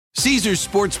Caesars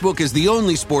Sportsbook is the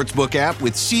only sportsbook app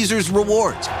with Caesars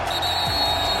Rewards.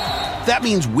 That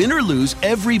means win or lose,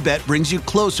 every bet brings you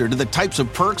closer to the types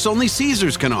of perks only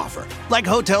Caesars can offer. Like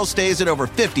hotel stays at over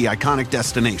 50 iconic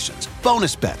destinations,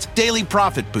 bonus bets, daily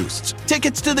profit boosts,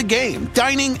 tickets to the game,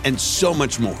 dining, and so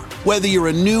much more. Whether you're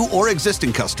a new or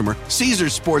existing customer,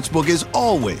 Caesars Sportsbook is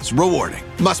always rewarding.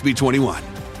 Must be 21.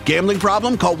 Gambling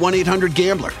problem? Call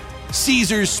 1-800-GAMBLER.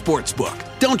 Caesars Sportsbook.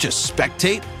 Don't just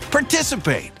spectate,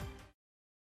 participate.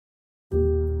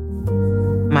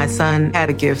 My son had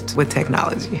a gift with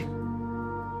technology.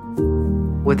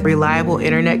 With reliable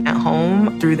internet at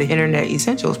home through the Internet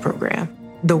Essentials program,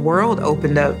 the world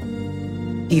opened up.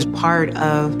 He's part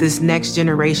of this next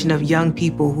generation of young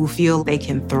people who feel they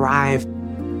can thrive.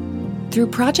 Through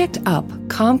Project UP,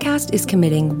 Comcast is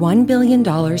committing $1 billion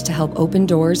to help open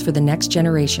doors for the next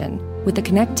generation with the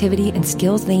connectivity and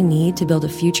skills they need to build a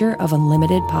future of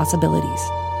unlimited possibilities.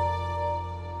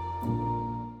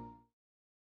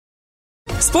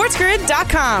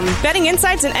 SportsGrid.com. Betting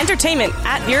insights and entertainment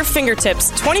at your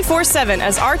fingertips 24/7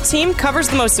 as our team covers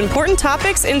the most important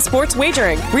topics in sports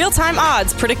wagering. Real-time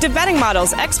odds, predictive betting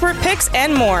models, expert picks,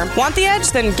 and more. Want the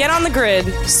edge? Then get on the grid.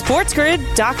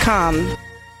 SportsGrid.com.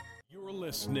 You're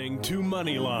listening to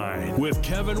Moneyline with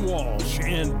Kevin Walsh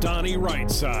and Donnie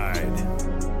RightSide.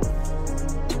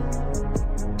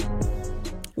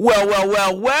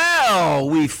 Well,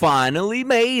 we finally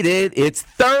made it. It's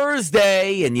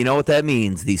Thursday, and you know what that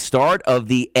means. The start of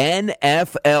the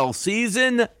NFL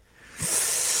season.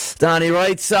 Donnie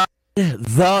RightSide,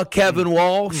 the Kevin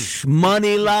Walsh,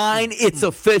 Moneyline. It's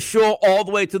official all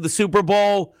the way to the Super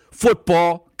Bowl.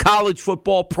 Football, college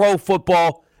football, pro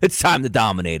football. It's time to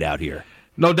dominate out here.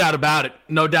 No doubt about it.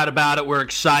 No doubt about it. We're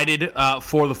excited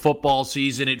for the football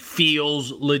season. It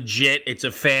feels legit. It's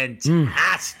a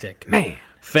fantastic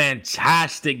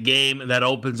game that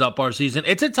opens up our season.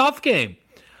 It's a tough game.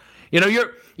 You know,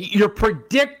 you're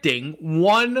predicting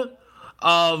one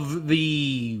of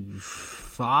the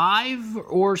 5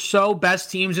 or so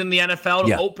best teams in the NFL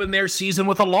to open their season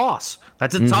with a loss.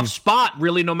 That's a tough spot,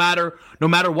 really, no matter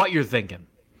what you're thinking.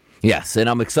 Yes, and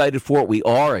I'm excited for it. We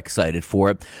are excited for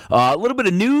it. A little bit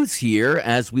of news here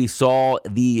as we saw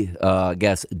the,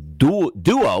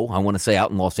 duo, I want to say, out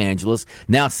in Los Angeles,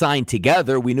 now signed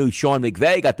together. We knew Sean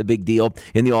McVay got the big deal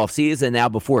in the offseason. Now,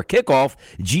 before kickoff,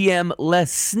 GM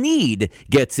Les Snead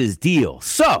gets his deal.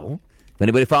 So, if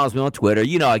anybody follows me on Twitter,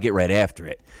 you know I get right after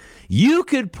it. You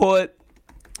could put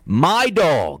my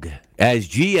dog as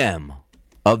GM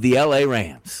of the LA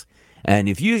Rams. And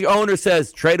if your owner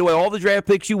says, trade away all the draft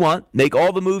picks you want, make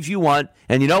all the moves you want,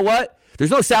 and you know what? There's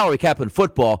no salary cap in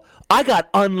football. I got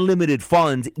unlimited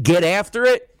funds. Get after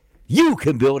it. You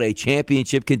can build a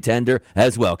championship contender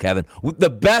as well, Kevin. With the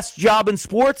best job in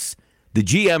sports, the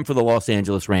GM for the Los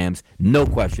Angeles Rams. No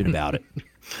question about it.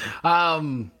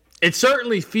 It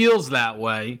certainly feels that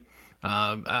way.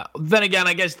 Then again,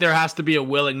 I guess there has to be a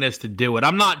willingness to do it.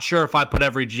 I'm not sure if I put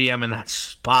every GM in that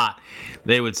spot,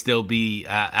 they would still be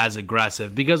as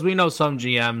aggressive, because we know some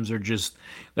GMs are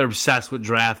they're obsessed with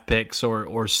draft picks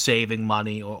or saving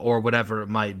money or whatever it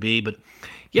might be. But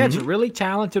yeah, it's a really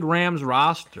talented Rams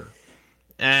roster.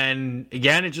 And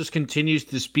again, it just continues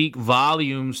to speak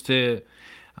volumes to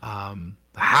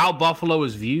how Buffalo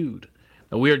is viewed.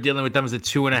 We are dealing with them as a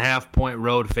 2.5-point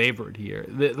road favorite here.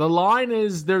 The line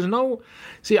is, there's no...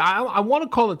 See, I want to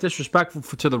call it disrespectful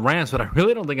to the Rams, but I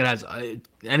really don't think it has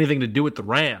anything to do with the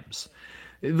Rams.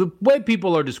 The way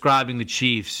people are describing the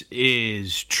Chiefs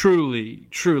is truly,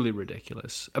 truly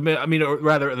ridiculous. I mean, or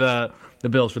rather, the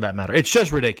Bills for that matter. It's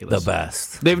just ridiculous. The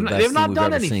best. They've not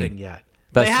done anything yet.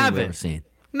 Best they haven't. We've ever seen.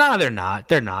 No, they're not.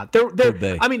 They're not.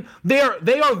 They're I mean, they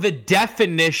are the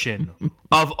definition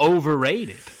of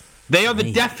overrated. They are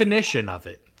the definition of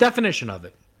it. I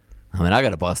mean, I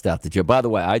got to bust out the joke. By the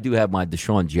way, I do have my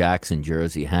Deshaun Jackson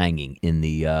jersey hanging in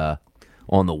the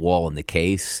on the wall in the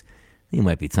case. I think it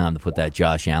might be time to put that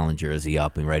Josh Allen jersey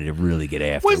up and ready to really get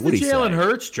after it. What's the Jalen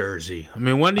Hurts jersey? I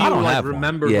mean, when do you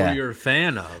remember who you're a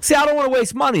fan of? See, I don't want to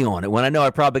waste money on it when I know I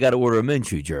probably got to order a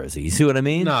Minshew jersey. You see what I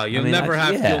mean? No, you'll never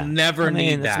need that.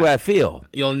 That's the way I feel.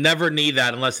 You'll never need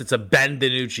that unless it's a Ben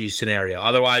DiNucci scenario.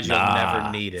 Otherwise, you'll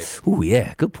never need it. Oh,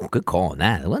 yeah. Good call on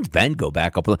that. When's Ben go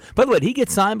back up? By the way, did he get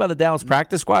signed by the Dallas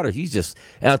practice squad, or he's just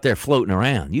out there floating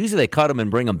around? Usually they cut him and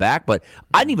bring him back, but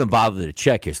I didn't even bother to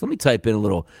check here. So let me type in a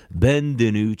little Ben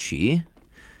DiNucci.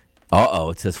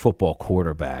 It says football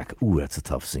quarterback. Ooh, that's a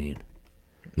tough scene.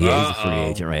 Yeah, he's a free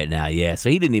agent right now. Yeah, so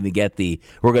he didn't even get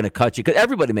we're going to cut you. Because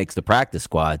everybody makes the practice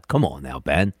squad. Come on now,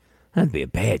 Ben. That'd be a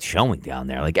bad showing down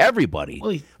there. Like, everybody.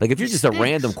 Well, like, if you're just a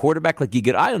random quarterback, like,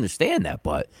 I understand that.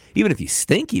 But even if you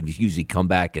stink, you usually come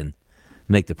back and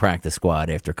make the practice squad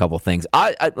after a couple of things.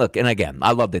 I look, and again,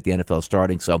 I love that the NFL is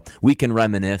starting, so we can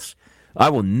reminisce. I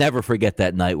will never forget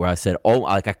that night where I said,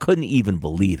 I couldn't even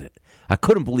believe it. I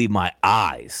couldn't believe my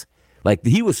eyes. Like,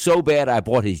 he was so bad, I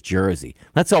bought his jersey.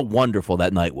 That's how wonderful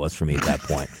that night was for me at that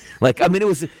point. It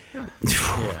was, oh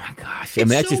my gosh.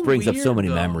 That just brings up so many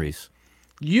memories.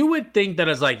 You would think that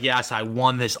it's like, yes, I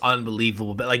won this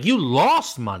unbelievable, but like you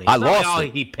lost money. I lost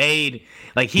it. He paid,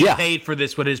 paid for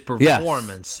this with his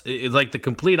performance. Yes. It's like the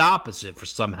complete opposite for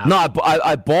somehow. No,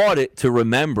 I bought it to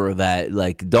remember that,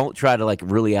 like, don't try to like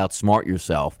really outsmart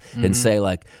yourself and say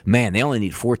like, man, they only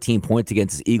need 14 points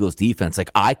against this Eagles defense. Like,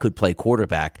 I could play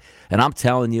quarterback, and I'm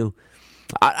telling you.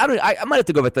 I might have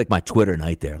to go back to like my Twitter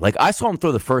night there. Like, I saw him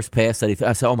throw the first pass that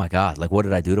I said, oh my God, like, what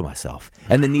did I do to myself?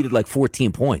 And then needed like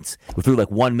 14 points. We threw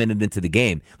like 1 minute into the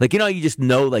game. Like, you just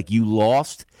know like you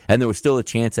lost, and there was still a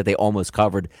chance that they almost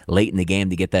covered late in the game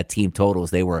to get that team total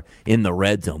as they were in the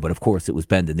red zone. But of course it was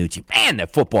Ben DiNucci. Man,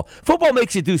 that football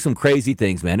makes you do some crazy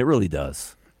things, man. It really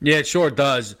does. Yeah, it sure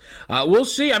does. We'll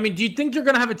see. I mean, do you think you're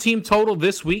going to have a team total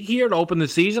this week here to open the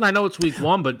season? I know it's week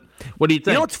 1, but what do you think?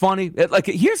 You know what's funny? Like,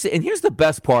 here's the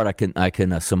best part. I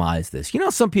can surmise this.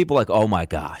 Some people like, oh my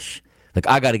gosh, like,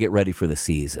 I got to get ready for the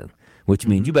season, which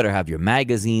means you better have your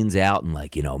magazines out in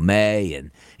like May, and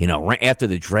after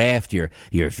the draft you're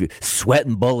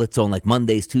sweating bullets on like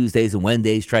Mondays, Tuesdays, and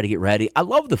Wednesdays. Try to get ready. I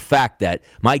love the fact that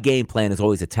my game plan is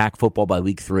always attack football by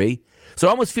week 3. So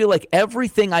I almost feel like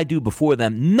everything I do before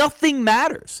them, nothing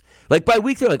matters. Like, by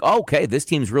week 3, like, oh, okay, this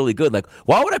team's really good. Like,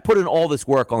 why would I put in all this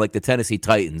work on, like, the Tennessee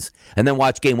Titans and then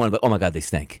watch game 1 and be like, oh, my God, they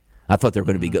stink. I thought they were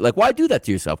going to be good. Like, why do that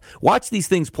to yourself? Watch these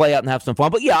things play out and have some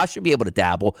fun. But, yeah, I should be able to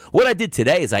dabble. What I did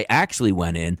today is I actually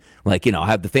went in, like, I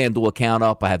have the FanDuel account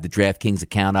up. I have the DraftKings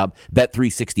account up.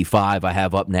 Bet365 I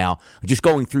have up now. Just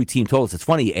going through team totals. It's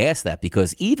funny you ask that,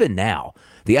 because even now,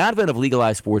 the advent of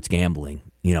legalized sports gambling,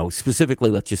 specifically,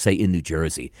 let's just say in New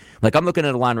Jersey. Like, I'm looking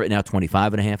at a line right now,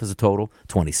 25.5 as a total,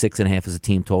 26.5 as a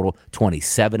team total,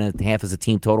 27.5 as a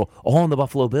team total, all on the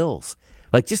Buffalo Bills.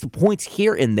 Like, just the points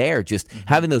here and there, just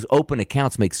having those open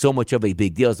accounts makes so much of a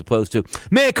big deal, as opposed to,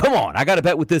 man, come on, I got to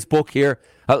bet with this book here.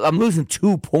 I'm losing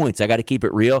 2 points. I got to keep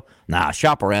it real. Nah,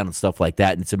 shop around and stuff like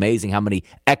that. And it's amazing how many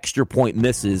extra point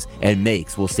misses and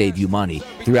makes will save you money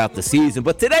throughout the season.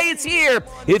 But today it's here.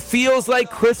 It feels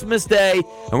like Christmas Day,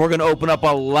 and we're going to open up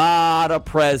a lot of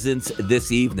presents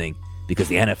this evening because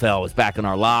the NFL is back in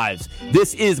our lives.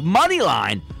 This is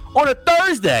Moneyline on a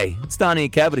Thursday. It's Donnie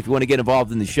and Kevin. If you want to get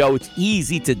involved in the show, it's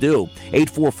easy to do.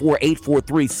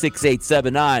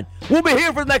 844-843-6879. We'll be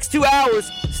here for the next 2 hours.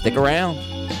 Stick around.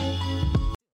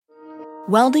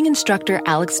 Welding instructor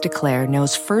Alex DeClaire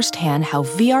knows firsthand how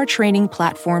VR training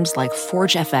platforms like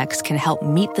ForgeFX can help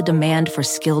meet the demand for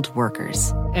skilled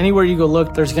workers. Anywhere you go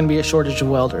look, there's going to be a shortage of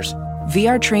welders.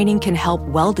 VR training can help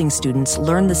welding students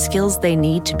learn the skills they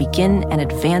need to begin and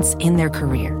advance in their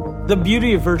career. The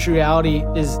beauty of virtual reality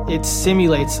is it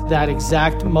simulates that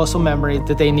exact muscle memory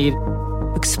that they need.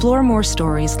 Explore more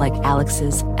stories like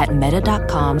Alex's at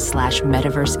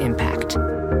meta.com/metaverseimpact.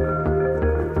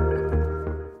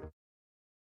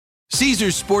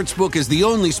 Caesars Sportsbook is the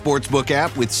only sportsbook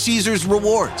app with Caesars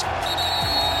Rewards.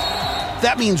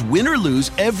 That means win or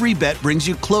lose, every bet brings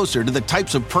you closer to the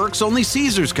types of perks only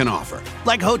Caesars can offer.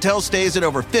 Like hotel stays at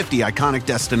over 50 iconic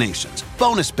destinations,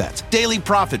 bonus bets, daily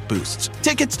profit boosts,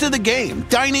 tickets to the game,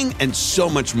 dining, and so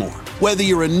much more. Whether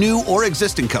you're a new or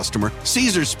existing customer,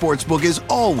 Caesars Sportsbook is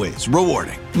always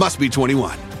rewarding. Must be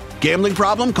 21. Gambling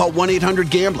problem? Call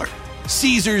 1-800-GAMBLER.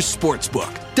 Caesars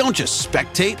Sportsbook. Don't just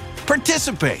spectate,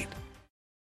 participate.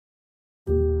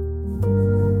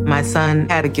 My son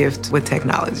had a gift with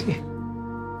technology.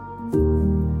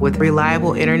 With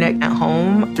reliable internet at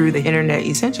home through the Internet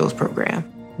Essentials program,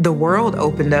 the world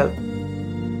opened up.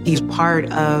 He's part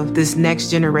of this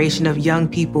next generation of young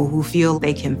people who feel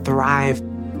they can thrive.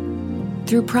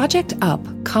 Through Project UP,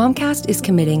 Comcast is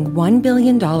committing $1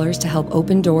 billion to help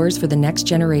open doors for the next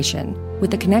generation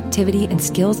with the connectivity and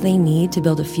skills they need to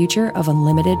build a future of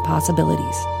unlimited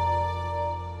possibilities.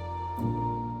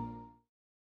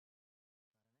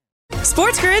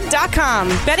 SportsGrid.com.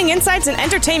 Betting insights and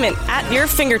entertainment at your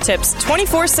fingertips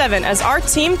 24/7 as our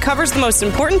team covers the most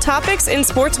important topics in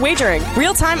sports wagering.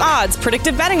 Real-time odds,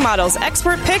 predictive betting models,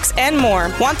 expert picks, and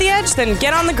more. Want the edge? Then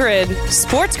get on the grid.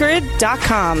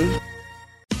 SportsGrid.com.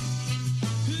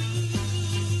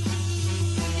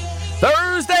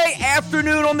 Thursday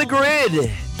afternoon on the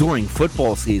grid during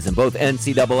football season, both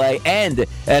NCAA and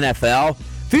NFL.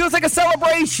 Feels like a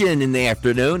celebration in the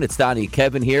afternoon. It's Donnie and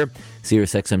Kevin here.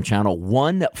 Sirius XM channel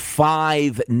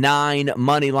 159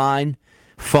 Moneyline.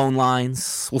 Phone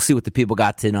lines. We'll see what the people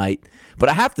got tonight. But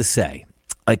I have to say,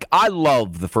 Like, I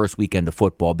love the first weekend of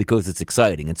football because it's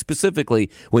exciting. And specifically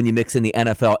when you mix in the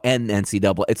NFL and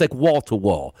NCAA, it's like wall to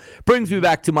wall. Brings me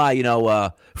back to my,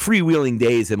 freewheeling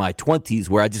days in my 20s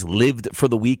where I just lived for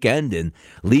the weekend, and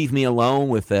leave me alone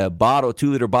with a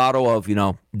 2-liter bottle of,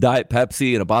 Diet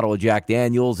Pepsi and a bottle of Jack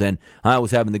Daniels. And I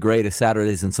was having the greatest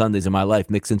Saturdays and Sundays of my life,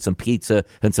 mixing some pizza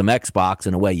and some Xbox,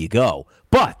 and away you go.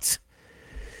 But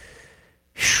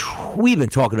we've been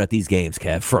talking about these games,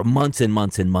 Kev, for months and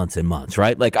months and months and months,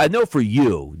 right? Like, I know for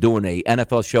you, doing a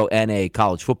NFL show and a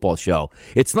college football show,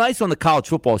 it's nice on the college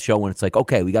football show when it's like,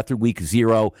 okay, we got through week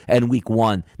 0 and week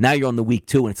 1. Now you're on the week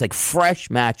 2, and it's like fresh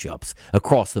matchups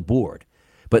across the board.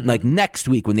 But like next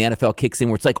week when the NFL kicks in,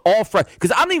 where it's like all fresh,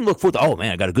 because I don't even look forward to, oh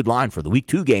man, I got a good line for the week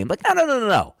 2 game. Like,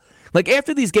 no. Like,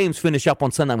 after these games finish up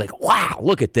on Sunday, I'm like, wow,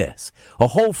 look at this. A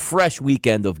whole fresh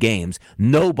weekend of games,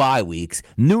 no bye weeks,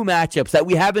 new matchups that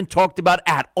we haven't talked about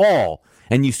at all.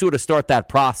 And you sort of start that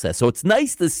process. So it's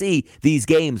nice to see these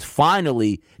games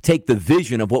finally take the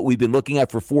vision of what we've been looking at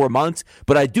for 4 months.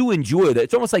 But I do enjoy that.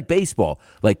 It's almost like baseball.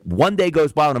 Like, one day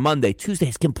goes by on a Monday, Tuesday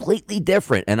is completely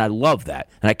different. And I love that.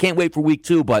 And I can't wait for week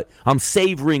 2, but I'm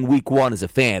savoring week 1 as a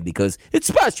fan because it's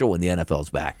special when the NFL's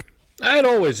back. It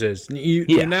always is.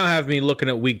 You now have me looking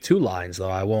at week 2 lines, though.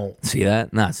 I won't see that.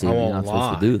 You're not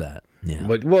supposed to do that. Yeah.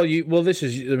 But this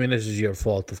is your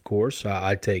fault, of course.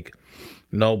 I take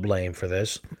no blame for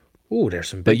this. Ooh, there's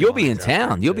some. But you'll be in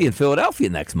town. You'll be in Philadelphia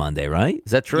next Monday, right?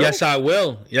 Is that true? Yes, I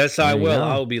will. I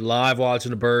will be live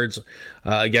watching the Birds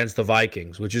against the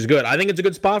Vikings, which is good. I think it's a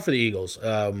good spot for the Eagles.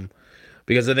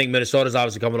 Because I think Minnesota's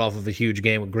obviously coming off of a huge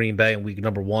game with Green Bay in week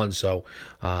number 1. So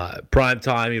prime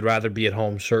time, you'd rather be at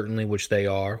home, certainly, which they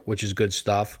are, which is good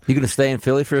stuff. You're going to stay in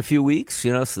Philly for a few weeks,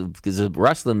 because the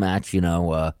wrestling match,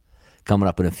 coming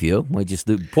up in a few. We just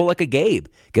pull like a Gabe.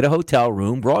 Get a hotel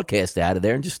room, broadcast out of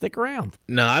there, and just stick around.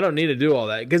 No, I don't need to do all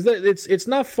that because it's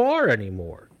not far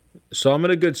anymore. So I'm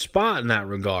in a good spot in that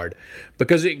regard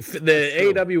because the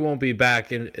AEW won't be back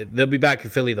they'll be back in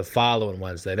Philly the following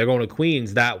Wednesday. They're going to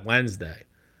Queens that Wednesday.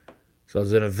 So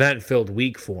it's an event-filled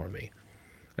week for me.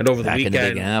 And over the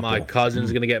weekend, my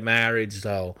cousin's going to get married,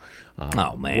 so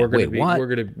oh man, we're going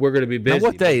to be busy. Now,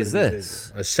 what day is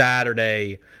this? A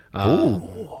Saturday.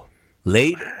 Later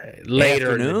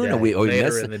afternoon?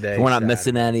 Later in the day. We're not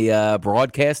missing any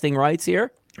broadcasting rights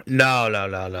here? No.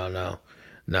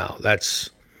 That's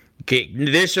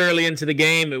this early into the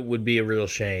game, it would be a real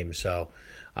shame. So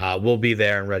we'll be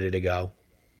there and ready to go.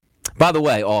 By the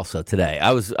way, also today,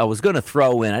 I was going to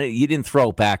throw in. You didn't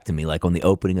throw it back to me like on the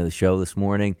opening of the show this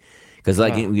morning, because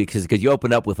you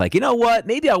opened up with like, you know what?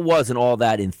 Maybe I wasn't all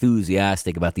that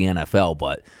enthusiastic about the NFL,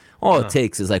 but all it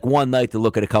takes is like one night to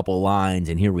look at a couple of lines,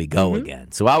 and here we go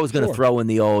again. So I was going to throw in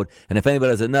the old. And if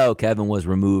anybody doesn't know, Kevin was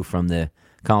removed from the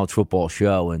college football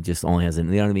show and just only has,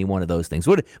 one of those things.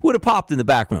 Would have popped in the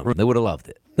background. They would have loved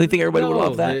it. Do you think everybody would have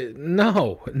loved that?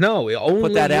 No. Only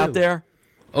put that out there.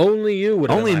 Only you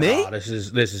would. Only me? This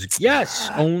is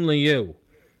yes. Only you.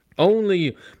 Only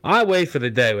you. I wait for the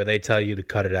day where they tell you to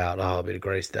cut it out. Oh, it'll be the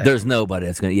greatest day. There's nobody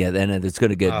that's gonna. Yeah, then it's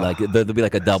gonna get there'll be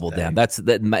like a double down. That's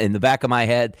that in the back of my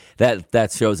head.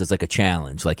 That shows it's like a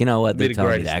challenge. Like, you know what? They're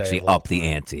telling me to actually up the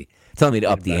ante. Telling me to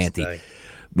up the ante.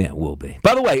 Yeah, it will be.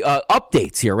 By the way,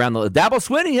 updates here around the Dabo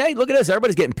Swinney. Hey, look at this.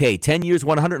 Everybody's getting paid. 10 years,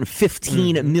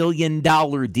 $115 million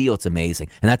deal. It's amazing.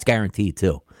 And that's guaranteed,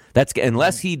 too. That's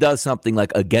unless he does something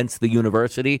like against the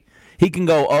university, he can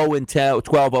go 0-12,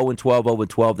 0-12,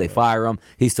 0-12. They fire him.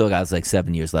 He still got like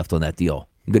 7 years left on that deal.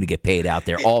 I'm going to get paid out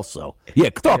there also.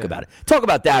 Yeah, talk about it. Talk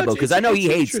about Dabo, because I know he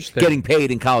hates getting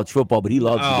paid in college football, but he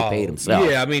loves to get paid himself.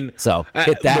 Yeah, I mean, so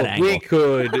hit that angle.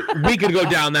 We could go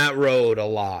down that road a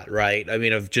lot, right? I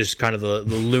mean, of just kind of the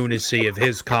lunacy of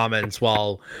his comments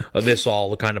while this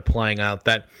all kind of playing out.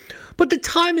 But the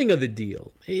timing of the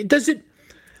deal, does it?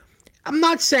 I'm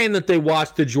not saying that they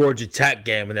watched the Georgia Tech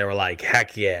game and they were like,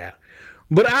 heck yeah.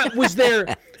 But was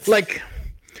there like?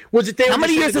 Was it there? How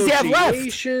many years does he have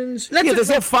left? Yeah, does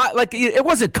he have 5? Like, it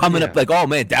wasn't coming up like, oh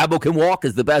man, Dabo can walk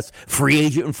is the best free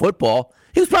agent in football.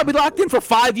 He was probably locked in for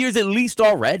 5 years at least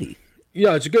already.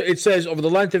 Yeah, it's good. It says over the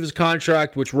length of his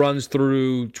contract, which runs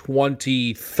through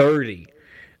 2030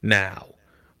 now.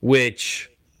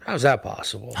 Which, how's that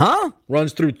possible? Huh?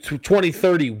 Runs through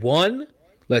 2031.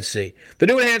 Let's see. The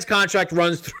new enhanced contract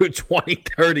runs through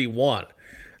 2031.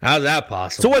 How's that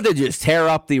possible? So what, they just tear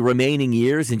up the remaining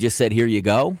years and just said, here you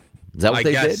go? Is that what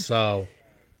they did? I guess so.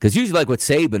 Because usually like with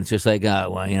Saban, it's just like,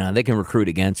 they can recruit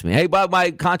against me. Hey, but my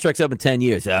contract's up in 10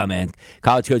 years. Oh, man,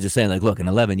 college coaches are saying, like, look, in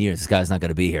 11 years, this guy's not going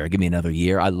to be here. Give me another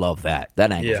year. I love that.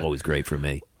 That angle's always great for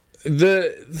me.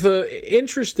 The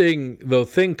interesting though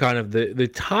thing, kind of the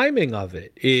timing of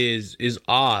it is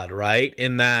odd, right?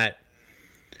 In that,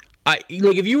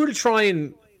 if you were to try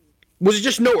and, was it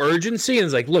just no urgency and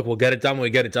it's like, look, we'll get it done when we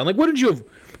get it done? Like, wouldn't you have?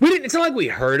 We didn't. It's not like we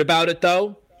heard about it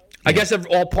though. I guess if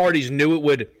all parties knew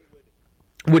it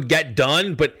would get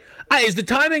done, but is the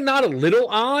timing not a little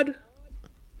odd?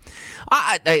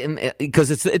 Because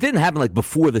it didn't happen like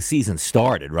before the season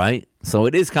started, right? So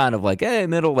it is kind of like,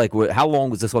 middle, like how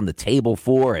long was this on the table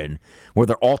for? And were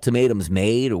there ultimatums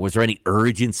made? Or was there any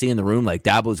urgency in the room? Like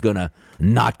Dabo's going to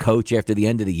not coach after the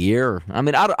end of the year? I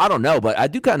mean, I don't know, but I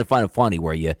do kind of find it funny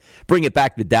where you bring it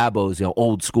back to Dabo's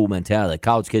old school mentality. Like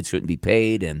college kids shouldn't be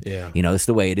paid. And, it's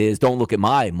the way it is. Don't look at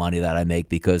my money that I make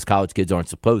because college kids aren't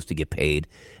supposed to get paid.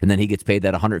 And then he gets paid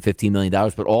that $115 million.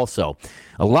 But also,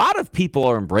 a lot of people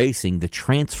are embracing the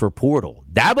transfer portal.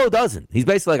 Dabo doesn't. He's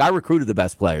basically like, I recruited the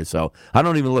best players, so I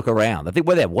don't even look around. I think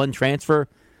they have one transfer.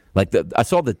 Like I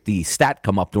saw the stat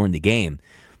come up during the game.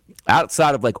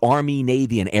 Outside of like Army,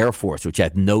 Navy, and Air Force, which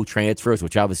had no transfers,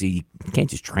 which obviously you can't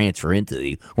just transfer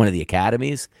into one of the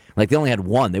academies. Like they only had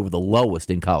one. They were the lowest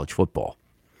in college football.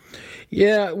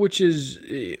 Yeah, which is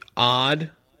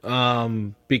odd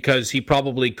because he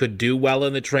probably could do well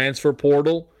in the transfer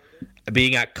portal,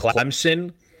 being at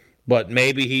Clemson. But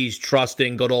maybe he's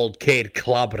trusting good old Cade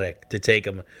Klubnik to take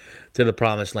him to the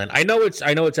promised land. I know it's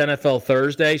NFL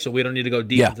Thursday, so we don't need to go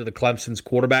deep into the Clemson's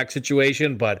quarterback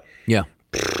situation. But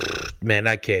man,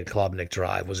 that Cade Klubnik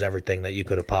drive was everything that you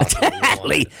could have possibly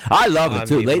wanted. I love it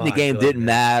too. Late in the game didn't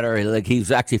matter. Like he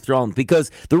was actually throwing, because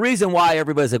the reason why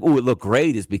everybody's like, "Oh, it looked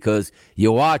great," is because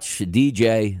you watch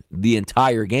DJ the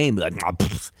entire game, like,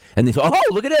 and they say, "Oh,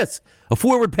 look at this, a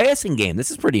forward passing game.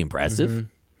 This is pretty impressive." Mm-hmm.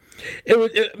 It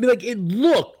looked,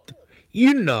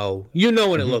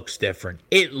 when it looks different.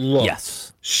 It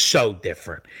looked so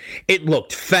different. It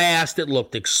looked fast. It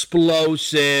looked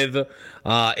explosive.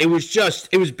 It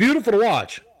was beautiful to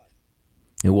watch.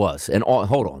 It was. And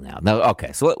hold on now.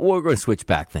 Okay, so we're going to switch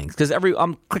back things because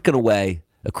I'm clicking away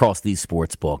across these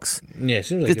sports books. Yeah, it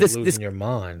seems like you're losing your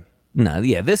mind. No,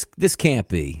 yeah, this can't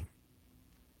be,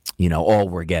 all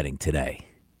we're getting today.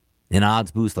 An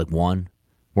odds boost like one.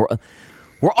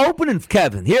 We're opening,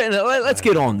 Kevin, here. Let's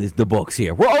get on the books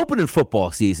here. We're opening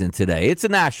football season today. It's a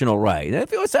national right.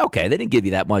 If it was okay, they didn't give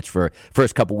you that much for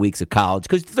first couple weeks of college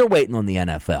because they're waiting on the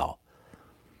NFL.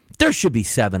 There should be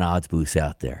 7 odds boosts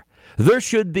out there. There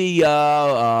should be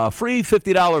a free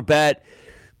 $50 bet,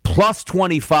 plus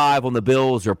 25 on the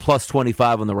Bills or plus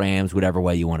 25 on the Rams, whatever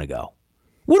way you want to go.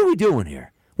 What are we doing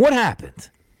here? What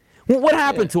happened? What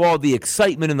happened to all the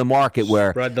excitement in the market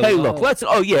where, hey, look,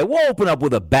 we'll open up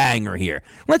with a banger here.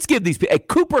 Let's give these people,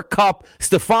 Cooper Kupp,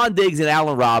 Stephon Diggs, and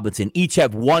Allen Robinson each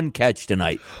have one catch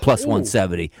tonight, plus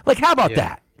 170. Like, how about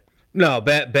that? No,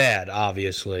 bad,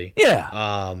 obviously. Yeah.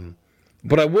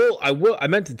 But I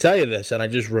meant to tell you this, and I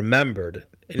just remembered.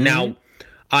 Mm-hmm. Now,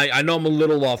 I know I'm a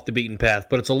little off the beaten path,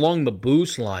 but it's along the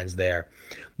boost lines there.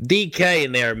 DK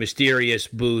and their mysterious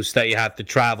boost that you have to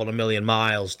travel 1 million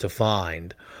miles to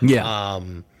find. Yeah.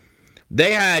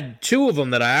 They had 2 of them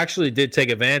that I actually did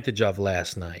take advantage of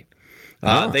last night.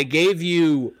 They gave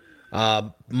you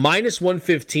minus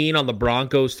 115 on the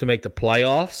Broncos to make the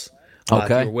playoffs.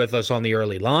 Okay. If you're with us on the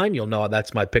early line, you'll know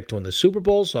that's my pick to win the Super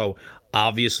Bowl. So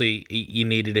obviously you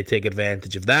needed to take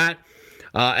advantage of that.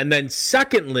 And then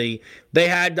secondly, they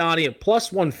had Donnie at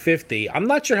plus 150. I'm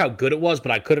not sure how good it was,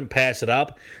 but I couldn't pass it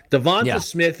up. Devonta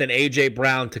Smith and A.J.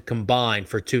 Brown to combine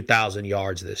for 2,000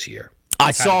 yards this year.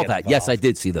 I saw that. Yes, I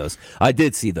did see those.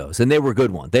 And they were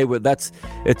good ones.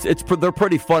 They're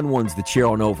pretty fun ones to cheer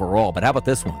on overall. But how about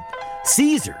this one?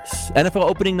 Caesars NFL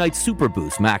opening night super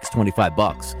boost, max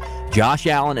 $25. Josh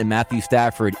Allen and Matthew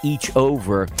Stafford each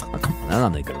over. Oh, come on,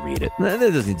 I'm not going to read it.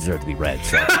 It doesn't deserve to be read.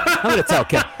 So I'm going to tell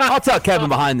Kevin. I'll tell Kevin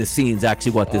behind the scenes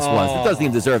actually what this was. It doesn't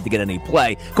even deserve to get any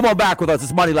play. Come on back with us.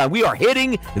 It's Moneyline. We are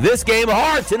hitting this game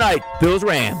hard tonight. Bills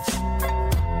Rams.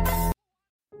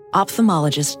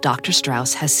 Ophthalmologist Dr.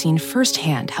 Strauss has seen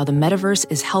firsthand how the metaverse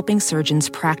is helping surgeons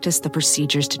practice the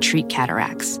procedures to treat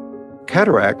cataracts.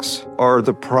 Cataracts are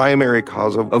the primary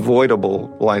cause of avoidable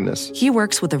blindness. He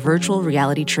works with a virtual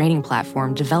reality training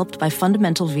platform developed by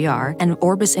Fundamental VR and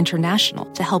Orbis International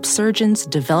to help surgeons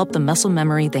develop the muscle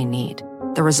memory they need.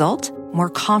 The result? More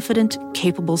confident,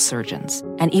 capable surgeons.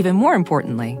 And even more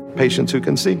importantly, patients who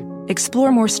can see.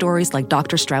 Explore more stories like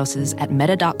Dr. Strauss's at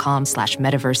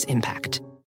meta.com/metaverseimpact.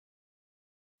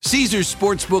 Caesars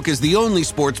Sportsbook is the only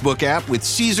sportsbook app with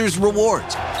Caesars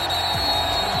rewards.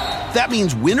 That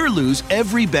means win or lose,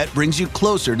 every bet brings you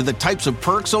closer to the types of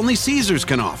perks only Caesars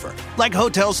can offer. Like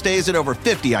hotel stays at over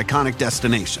 50 iconic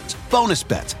destinations, bonus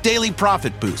bets, daily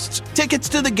profit boosts, tickets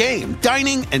to the game,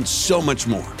 dining, and so much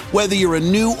more. Whether you're a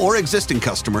new or existing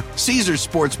customer, Caesars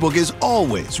Sportsbook is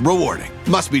always rewarding.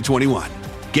 Must be 21.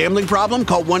 Gambling problem?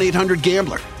 Call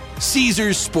 1-800-GAMBLER.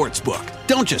 Caesars Sportsbook.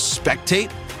 Don't just spectate,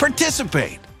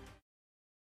 participate.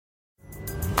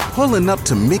 Pulling up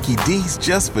to Mickey D's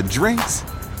just for drinks?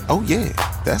 Oh yeah,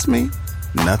 that's me.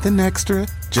 Nothing extra,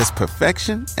 just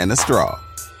perfection and a straw.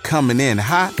 Coming in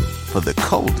hot for the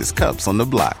coldest cups on the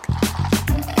block.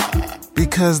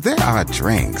 Because there are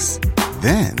drinks.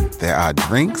 Then there are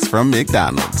drinks from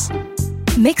McDonald's.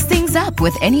 Mix things up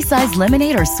with any size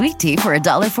lemonade or sweet tea for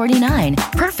 $1.49.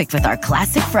 Perfect with our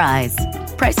classic fries.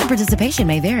 Price and participation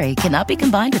may vary. Cannot be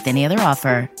combined with any other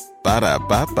offer.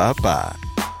 Ba-da-ba-ba-ba.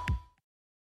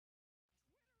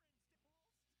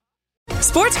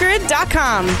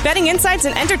 SportsGrid.com. Betting insights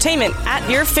and entertainment at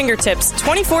your fingertips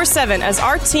 24/7 as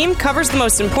our team covers the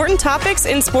most important topics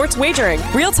in sports wagering.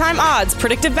 Real-time odds,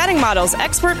 predictive betting models,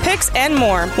 expert picks, and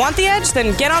more. Want the edge?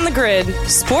 Then get on the grid.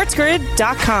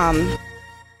 SportsGrid.com.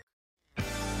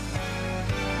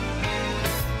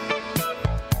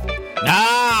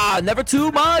 Never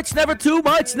too much, never too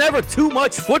much, never too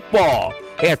much football.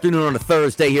 Afternoon on a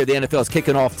Thursday here. The NFL is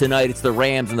kicking off tonight. It's the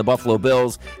Rams and the Buffalo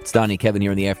Bills. It's Donnie and Kevin here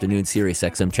in the afternoon, Sirius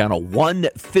XM channel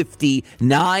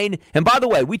 159. And by the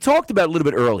way, we talked about it a little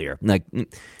bit earlier. Like,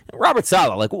 Robert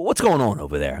Saleh, like, what's going on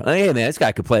over there? Like, hey, man, this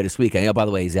guy could play this weekend. By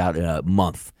the way, he's out in a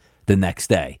month the next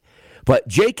day. But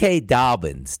J.K.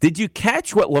 Dobbins, did you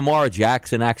catch what Lamar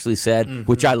Jackson actually said,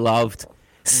 which I loved?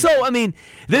 So, I mean,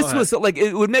 this was like,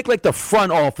 it would make like the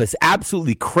front office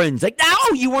absolutely cringe. Like,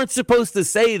 no, you weren't supposed to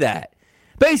say that.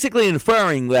 Basically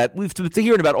inferring that we've been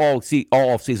hearing about all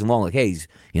off season long, like, hey, he's,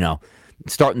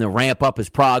 starting to ramp up his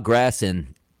progress.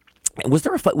 And was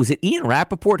there a fight? Was it Ian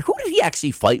Rappaport? Who did he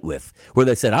actually fight with? Where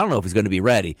they said, I don't know if he's going to be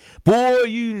ready. Boy,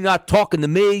 you not talking to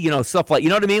me, stuff like, you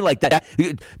know what I mean? Like that.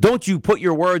 Don't you put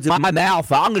your words in my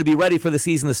mouth. I'm going to be ready for the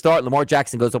season to start. Lamar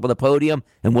Jackson goes up on the podium.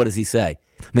 And what does he say?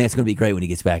 Man, it's going to be great when he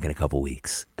gets back in a couple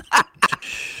weeks.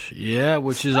 Yeah,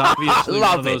 which is obviously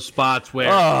one of those spots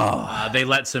where they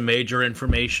let some major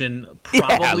information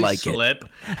probably slip.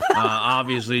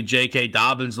 Obviously, J.K.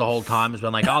 Dobbins the whole time has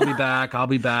been like, I'll be back, I'll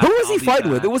be back. Who was he fighting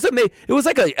with? It was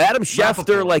like a Adam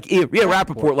Schefter,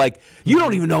 Rappaport. Like, you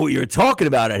don't even know what you're talking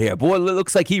about out here. Boy, it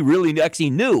looks like he really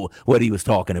actually knew what he was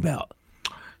talking about.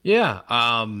 Yeah,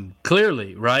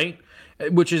 clearly, right?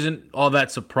 Which isn't all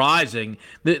that surprising.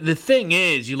 The thing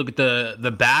is, you look at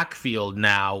the backfield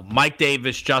now, Mike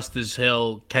Davis, Justice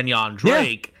Hill, Kenyon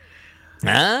Drake.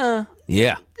 Yeah.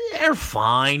 They're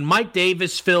fine. Mike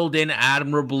Davis filled in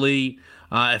admirably,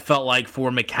 it felt like,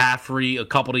 for McCaffrey a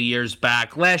couple of years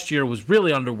back. Last year was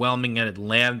really underwhelming in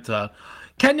Atlanta.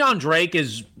 Kenyon Drake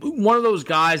is one of those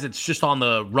guys that's just on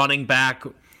the running back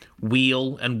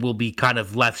wheel and will be kind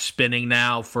of left spinning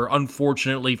now for,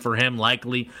 unfortunately for him,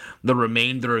 likely the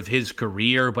remainder of his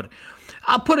career. But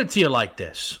I'll put it to you like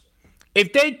this.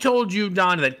 If they told you,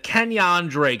 Don, that Kenyon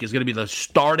Drake is going to be the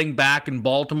starting back in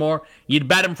Baltimore, you'd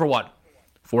bet him for what?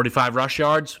 45 rush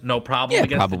yards? No problem. Yeah,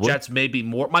 against probably. The Jets, maybe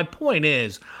more. My point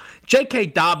is, J.K.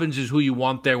 Dobbins is who you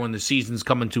want there when the season's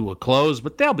coming to a close,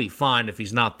 but they'll be fine if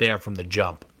he's not there from the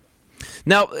jump.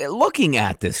 Now, looking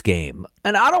at this game,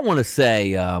 and I don't want to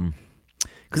say,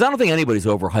 because I don't think anybody's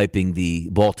overhyping the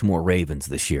Baltimore Ravens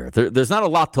this year. There's not a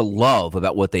lot to love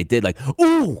about what they did. Like,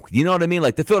 ooh, you know what I mean?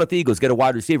 Like the Philadelphia Eagles get a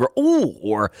wide receiver, ooh,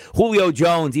 or Julio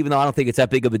Jones, even though I don't think it's that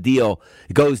big of a deal,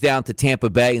 goes down to Tampa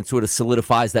Bay and sort of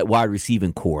solidifies that wide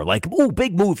receiving core. Like, ooh,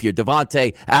 big move here.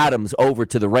 Devontae Adams over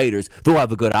to the Raiders. They'll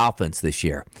have a good offense this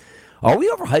year. Are we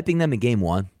overhyping them in game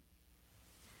one?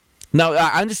 Now,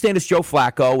 I understand it's Joe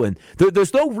Flacco, and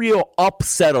there's no real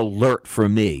upset alert for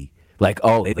me. Like,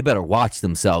 oh, they better watch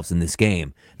themselves in this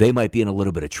game. They might be in a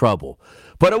little bit of trouble.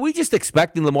 But are we just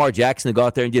expecting Lamar Jackson to go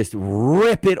out there and just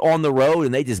rip it on the road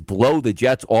and they just blow the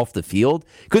Jets off the field?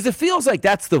 Because it feels like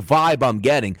that's the vibe I'm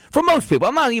getting from most people.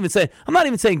 I'm not even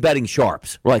saying betting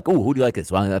sharps. We're like, ooh, who do you like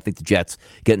this? Well, I think the Jets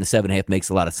getting the 7.5 makes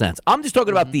a lot of sense. I'm just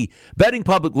talking about the betting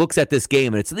public looks at this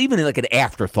game, and it's even like an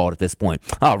afterthought at this point.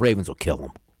 Oh, Ravens will kill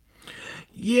them.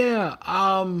 Yeah,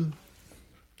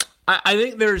 I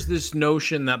think there's this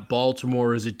notion that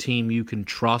Baltimore is a team you can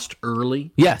trust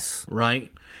early. Yes.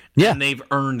 Right? Yeah. And they've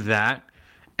earned that.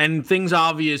 And things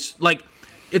obvious, like,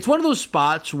 it's one of those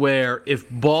spots where if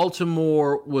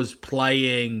Baltimore was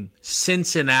playing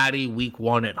Cincinnati week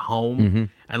 1 at home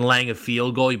and laying a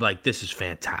field goal, you'd be like, this is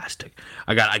fantastic.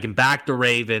 I can back the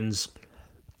Ravens.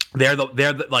 They're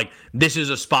the like, this is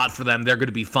a spot for them. They're going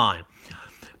to be fine.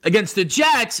 Against the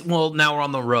Jets, well, now we're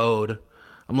on the road.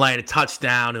 I'm laying a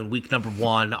touchdown in week number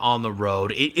 1 on the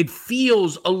road. It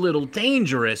feels a little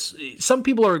dangerous. Some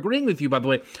people are agreeing with you, by the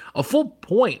way. A full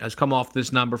point has come off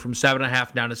this number from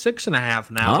 7.5 down to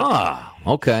 6.5 now. Ah,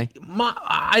 okay.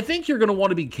 I think you're going to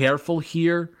want to be careful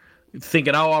here,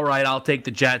 thinking, oh, all right, I'll take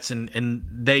the Jets and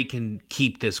they can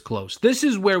keep this close. This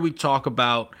is where we talk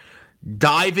about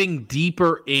diving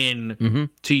deeper in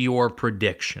to your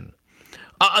prediction.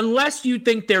 Unless you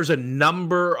think there's a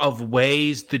number of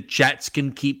ways the Jets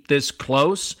can keep this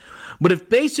close. But if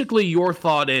basically your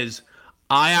thought is,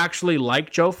 I actually like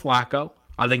Joe Flacco.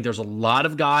 I think there's a lot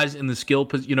of guys in the skill,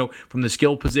 from the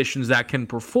skill positions that can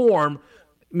perform.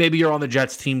 Maybe you're on the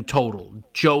Jets team total.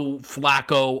 Joe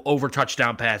Flacco over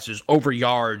touchdown passes, over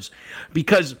yards.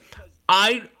 Because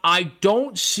I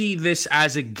don't see this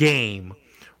as a game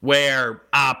where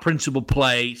principal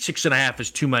play, 6.5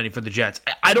 is too many for the Jets.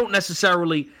 I don't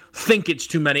necessarily think it's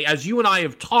too many. As you and I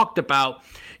have talked about,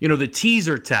 the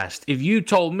teaser test. If you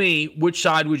told me which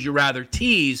side would you rather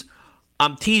tease,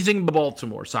 I'm teasing the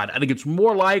Baltimore side. I think it's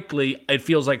more likely, it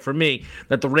feels like for me,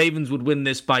 that the Ravens would win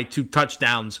this by 2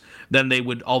 touchdowns than they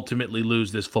would ultimately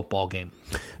lose this football game.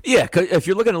 Yeah, cause if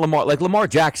you're looking at Lamar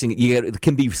Jackson, it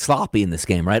can be sloppy in this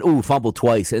game, right? Ooh, fumbled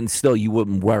twice, and still you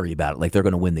wouldn't worry about it. Like they're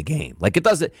going to win the game. Like it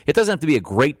doesn't have to be a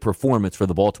great performance for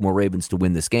the Baltimore Ravens to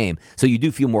win this game. So you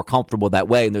do feel more comfortable that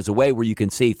way. And there's a way where you can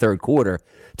see third quarter,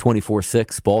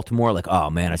 24-6 Baltimore. Like, oh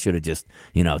man, I should have just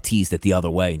teased it the other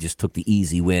way and just took the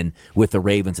easy win with the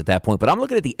Ravens at that point. But I'm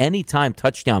looking at the anytime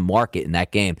touchdown market in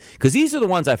that game because these are the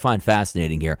ones I find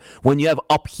fascinating here. When you have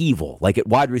upheaval, like at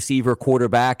wide receiver,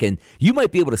 quarterback, and you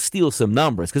might be able to steal some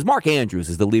numbers because Mark Andrews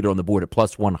is the leader on the board at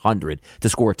plus 100 to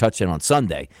score a touchdown on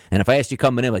Sunday. And if I asked you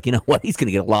coming in, like, you know what, he's going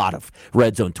to get a lot of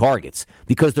red zone targets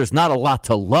because there's not a lot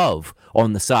to love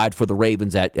on the side for the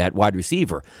Ravens at wide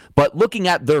receiver. But looking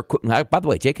at their, by the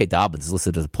way, J.K. Dobbins is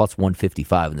listed as a plus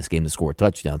 155 in this game to score a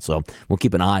touchdown. So we'll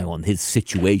keep an eye on his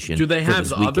situation. Do they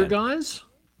have other guys?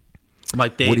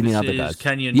 Mike Davis, what do you mean other guys?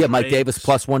 Kenyon Drake. Mike Davis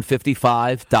plus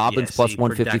 155, Dobbins plus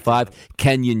 155,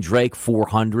 Kenyon Drake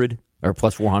 400 or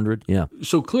plus 400. Yeah.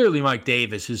 So clearly, Mike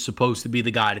Davis is supposed to be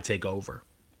the guy to take over.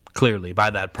 Clearly, by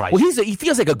that price. Well, he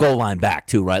feels like a goal line back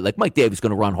too, right? Like Mike Davis is going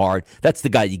to run hard. That's the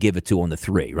guy you give it to on the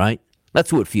 3, right? That's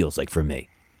who it feels like for me.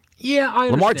 Yeah, I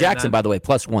understand Lamar Jackson, that. by the way,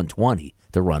 plus 120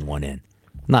 to run one in.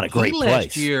 Not a great he place.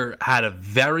 Last year had a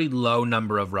very low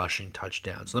number of rushing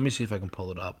touchdowns. Let me see if I can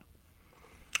pull it up.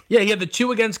 Yeah, he had the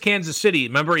 2 against Kansas City.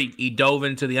 Remember, he dove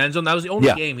into the end zone? That was the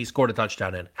only game he scored a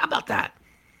touchdown in. How about that?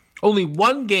 Only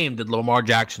one game did Lamar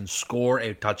Jackson score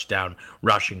a touchdown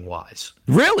rushing-wise.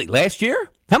 Really? Last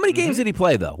year? How many games did he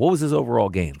play, though? What was his overall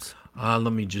games? Let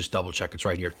me just double-check. It's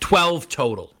right here. 12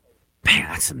 total.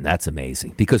 Man, that's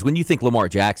amazing. Because when you think Lamar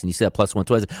Jackson, you said plus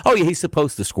 120. Oh, yeah, he's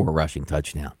supposed to score a rushing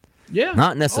touchdown. Yeah.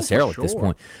 Not necessarily at this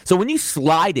point. So when you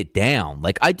slide it down,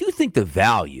 like I do think the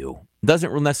value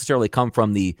doesn't necessarily come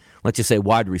from the, let's just say,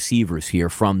 wide receivers here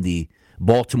from the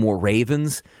Baltimore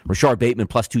Ravens. Rashard Bateman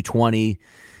plus 220.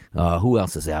 Who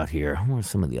else is out here? Who are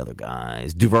some of the other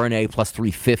guys? Duvernay plus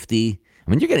 350. I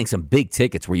mean, you're getting some big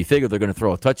tickets where you figure they're going to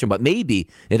throw a touchdown, but maybe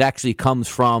it actually comes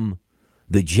from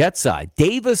the Jet side.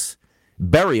 Davis,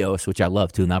 Berrios, which I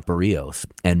love too, not Berrios,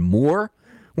 and Moore.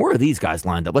 Where are these guys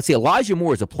lined up? Let's see. Elijah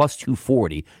Moore is a plus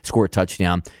 240, score a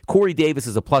touchdown. Corey Davis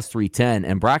is a plus 310,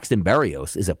 and Braxton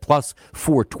Berrios is a plus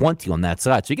 420 on that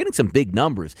side. So you're getting some big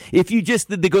numbers. If you just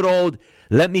did the good old,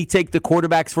 let me take the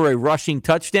quarterbacks for a rushing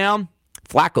touchdown,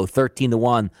 Flacco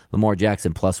 13-1, Lamar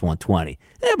Jackson plus 120.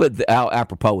 Yeah, but how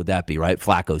apropos would that be, right?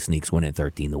 Flacco sneaks one in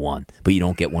 13-1, but you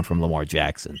don't get one from Lamar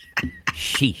Jackson.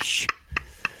 Sheesh.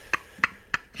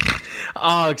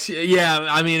 Oh, yeah.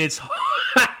 I mean, it's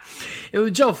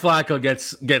if Joe Flacco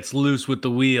gets loose with the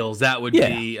wheels, that would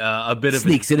be a bit of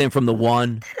sneaks it in from the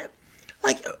 1.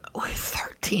 Like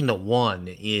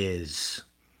 13-1 is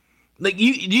like do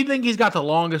you think he's got the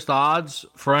longest odds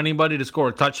for anybody to score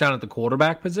a touchdown at the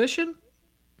quarterback position?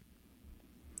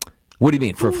 What do you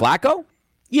mean for Flacco?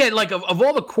 Yeah, like of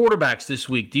all the quarterbacks this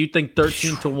week, do you think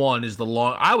 13-1 is the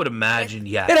long? I would imagine,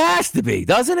 yes. It has to be,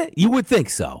 doesn't it? You would think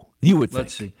so. You would think.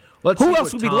 Let's see. Who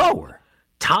else would be lower?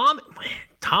 Tom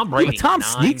Brady. Yeah, Tom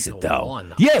sneaks it though.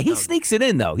 Yeah, he sneaks it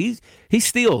in though. He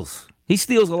steals. He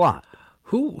steals a lot.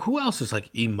 Who else is like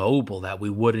immobile that we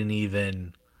wouldn't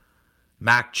even?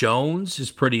 Mac Jones is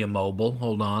pretty immobile.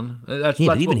 Hold on. But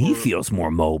even he feels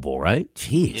more mobile, right?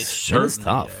 Jeez, that's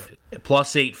tough.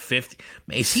 Plus 850.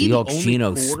 Is he the only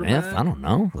Geno quarterback? Smith? I don't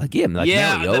know.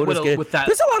 Mariota's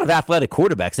there's a lot of athletic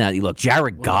quarterbacks now. You look,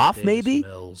 Jared Goff, maybe.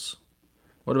 Mills.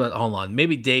 What about? Hold on.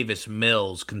 Maybe Davis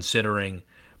Mills, considering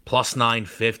plus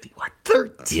 950. What,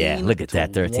 13? Yeah, look at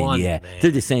that, 13. 1, yeah, man.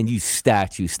 they're just saying you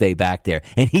statue, stay back there,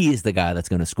 and he is the guy that's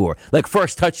going to score. Like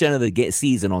first touchdown of the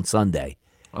season on Sunday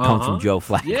comes from Joe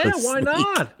Flacco. Yeah, why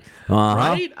not?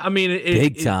 Right? I mean,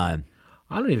 big time.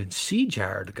 I don't even see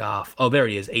Jared Goff. Oh, there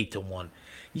he is, 8-1.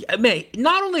 Yeah, man,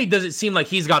 not only does it seem like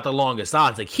he's got the longest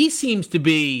odds, like he seems to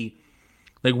be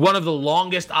like one of the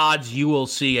longest odds you will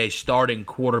see a starting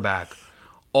quarterback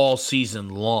all season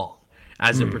long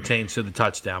as it pertains to the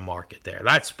touchdown market there.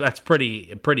 That's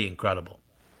pretty incredible.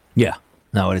 Yeah.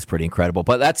 No, it is pretty incredible.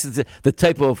 But that's the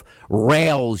type of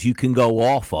rails you can go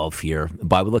off of here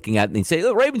by looking at it and say,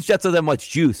 the Ravens Jets have that much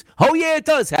juice. Oh, yeah, it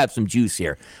does have some juice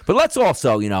here. But let's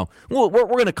also, we're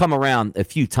going to come around a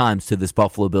few times to this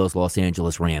Buffalo Bills Los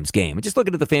Angeles Rams game. And just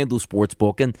looking at the FanDuel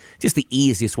Sportsbook, and just the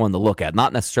easiest one to look at.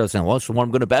 Not necessarily saying, well, it's the one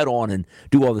I'm going to bet on and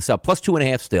do all this stuff. Plus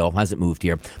 2.5 still, hasn't moved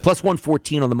here. Plus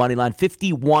 114 on the money line,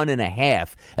 51.5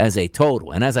 as a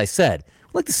total. And as I said,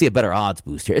 I'd like to see a better odds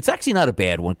boost here. It's actually not a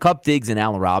bad one. Cup Diggs and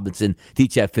Allen Robinson to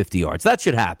each have 50 yards. That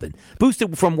should happen.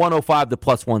 Boosted from 105 to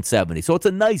plus 170. So it's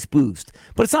a nice boost.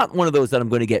 But it's not one of those that I'm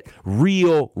going to get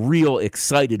real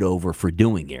excited over for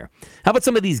doing here. How about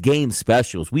some of these game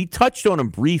specials? We touched on them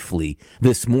briefly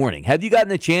this morning. Have you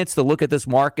gotten a chance to look at this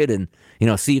market and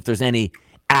see if there's any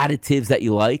additives that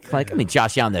you like?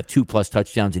 Josh Allen have 2+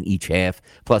 touchdowns in each half,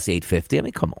 plus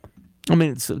 850. Come on.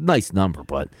 It's a nice number,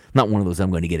 but not one of those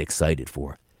I'm going to get excited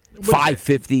for.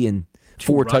 550 and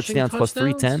 4 touchdowns plus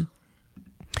 310.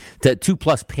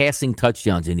 2+ passing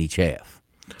touchdowns in each half.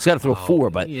 It's got to throw 4,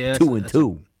 but 2 and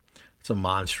 2. That's a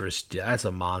monstrous day.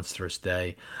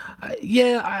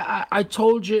 I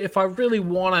told you if I really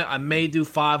want to, I may do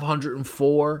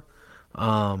 504.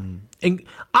 So we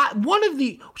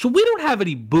don't have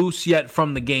any boosts yet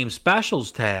from the game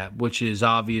specials tab, which is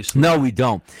obviously no, we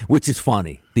don't. Which is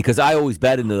funny because I always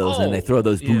bet into those and they throw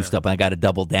those boosts up, and I got to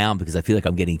double down because I feel like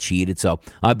I'm getting cheated. So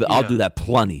I'll do that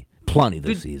plenty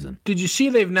this season. Did you see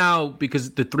they've now,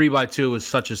 because the 3x2 was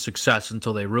such a success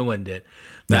until they ruined it,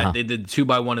 that they did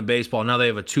 2x1 in baseball. Now they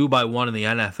have a 2x1 in the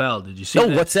NFL. Did you see? Oh,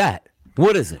 what's that?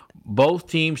 What is it? Both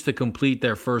teams to complete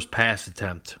their first pass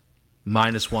attempt.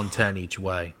 Minus 110 each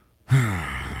way.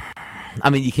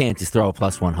 You can't just throw a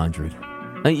plus 100.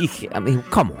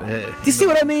 Come on. Do you see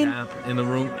what I mean? In the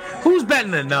room. Who's betting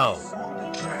the no?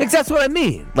 That's what I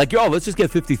mean. Like, let's just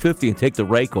get 50-50 and take the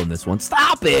rake on this one.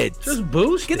 Stop it. Just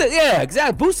boost it. Yeah,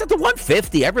 exactly. Boost it to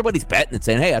 150. Everybody's betting and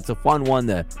saying, hey, that's a fun one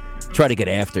to try to get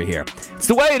after here. It's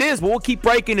the way it is, but we'll keep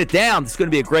breaking it down. It's going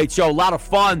to be a great show. A lot of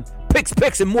fun.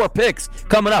 Picks, and more picks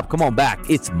coming up. Come on back.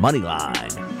 It's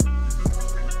Moneyline.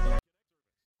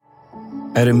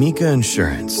 At Amica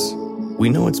Insurance, we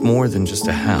know it's more than just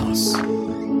a house.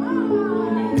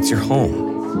 It's your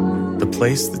home, the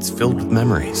place that's filled with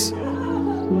memories.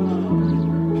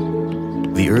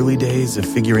 The early days of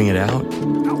figuring it out,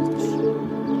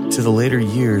 to the later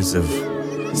years of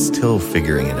still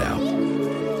figuring it out.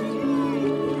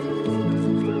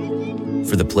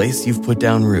 For the place you've put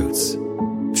down roots,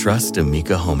 trust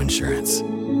Amica Home Insurance.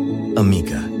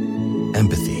 Amica,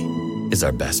 empathy is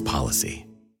our best policy.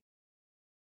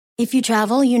 If you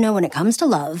travel, when it comes to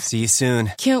love. See you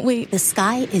soon. Can't wait. The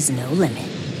sky is no limit.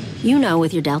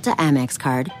 With your Delta Amex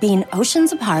card, being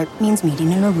oceans apart means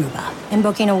meeting in Aruba. And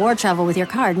booking a war travel with your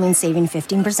card means saving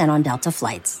 15% on Delta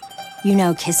flights.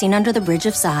 Kissing under the bridge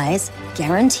of sighs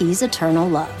guarantees eternal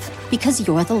love. Because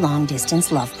you're the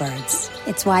long-distance lovebirds.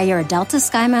 It's why you're a Delta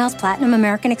SkyMiles Platinum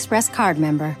American Express card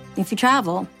member. If you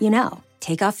travel,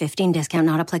 Take off 15 discount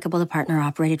not applicable to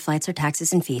partner-operated flights or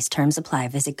taxes and fees. Terms apply.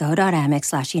 Visit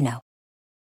go.amex/.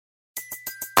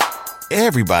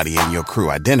 Everybody in your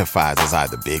crew identifies as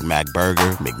either Big Mac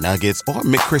Burger, McNuggets, or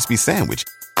McCrispy Sandwich.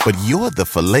 But you're the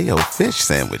Filet-O-Fish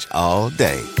Sandwich all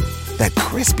day. That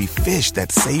crispy fish,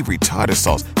 that savory tartar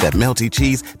sauce, that melty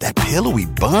cheese, that pillowy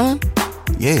bun.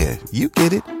 Yeah, you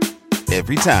get it.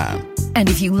 Every time. And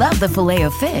if you love the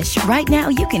Filet-O-Fish, right now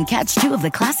you can catch 2 of the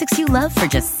classics you love for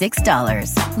just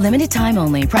 $6. Limited time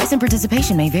only. Price and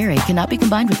participation may vary. Cannot be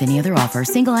combined with any other offer.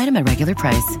 Single item at regular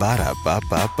price.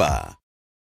 Ba-da-ba-ba-ba.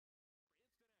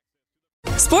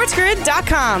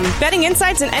 SportsGrid.com. Betting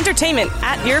insights and entertainment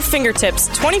at your fingertips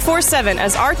 24/7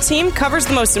 as our team covers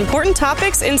the most important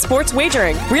topics in sports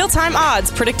wagering. Real-time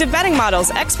odds, predictive betting models,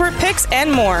 expert picks,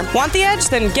 and more. Want the edge?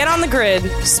 Then get on the grid.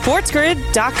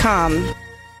 SportsGrid.com.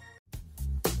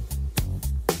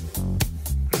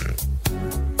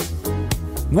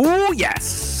 Woo,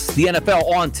 yes. The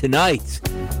NFL on tonight.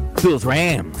 Bills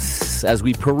Rams. As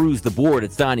we peruse the board,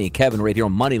 it's Donnie and Kevin right here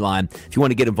on Moneyline. If you want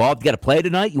to get involved, you got to play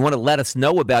tonight, you want to let us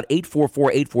know about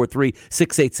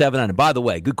 844-843-6879. And by the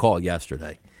way, good call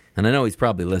yesterday. and I know he's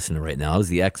probably listening right now. I was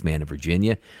the X-Man in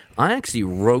Virginia. I actually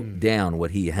wrote down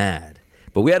what he had,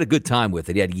 but we had a good time with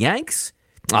it. He had Yanks.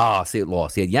 See, it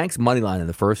lost. He had Yanks money line in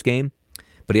the first game,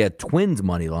 but he had Twins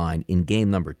money line in game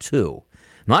number 2.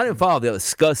 Now, I didn't follow the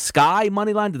other. Sky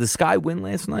money line. Did the Sky win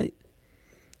last night?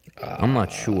 I'm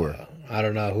not sure. I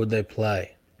don't know. Who'd they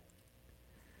play?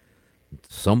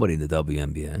 Somebody in the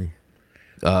WNBA.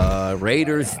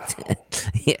 Raiders.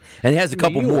 Yeah, and he has a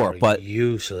couple more, but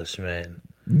useless, man.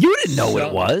 You didn't know what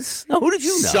it was. No, who did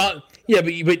you know? Yeah,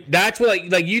 but that's what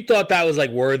like you thought that was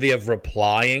like worthy of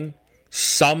replying.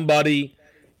 Somebody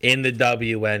in the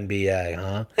WNBA,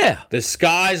 huh? Yeah. The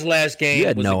Sky's last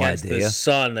game was against idea. the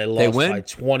Sun. They lost by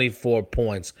 24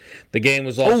 points. The game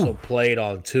was also played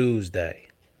on Tuesday.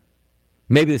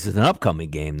 Maybe this is an upcoming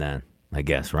game then, I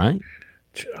guess, right?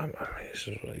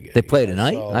 They play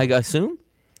tonight, I assume?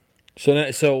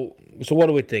 So what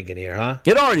are we thinking here, huh?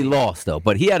 It already lost, though,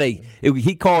 but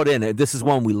he called in. This is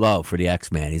one we love for the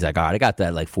X-Man. He's like, all right, I got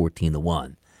that like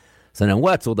 14-1. So then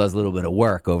Wetzel does a little bit of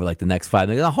work over like the next 5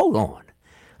 minutes. Now, hold on.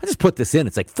 I just put this in.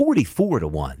 It's like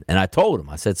 44-1. And I told him,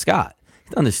 I said, Scott,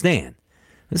 you understand.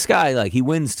 This guy, like, he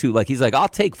wins too. Like, he's like, I'll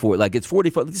take 4. Like, it's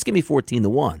 44. Just give me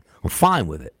 14-1. I'm fine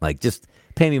with it. Like, just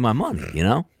pay me my money, you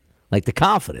know? Like, the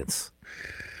confidence.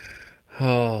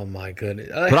 Oh, my goodness.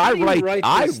 But I write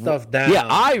this stuff down. Yeah,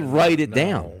 I write it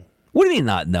down. What do you mean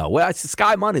not know? Well, it's the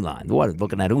Sky money line. What,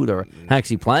 looking at who they're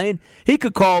actually playing? He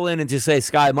could call in and just say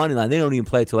Sky money line. They don't even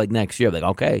play till like next year. Like,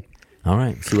 okay, all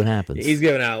right, see what happens. He's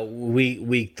giving out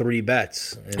week 3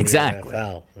 bets in exactly. the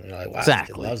NFL. You're like, wow,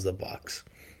 exactly. He loves the Bucs.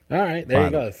 All right, there you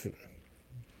go.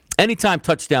 Anytime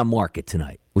touchdown market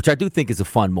tonight, which I do think is a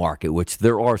fun market, which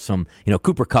there are some,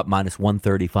 Cooper Kupp minus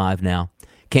 135 now.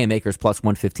 Cam Akers plus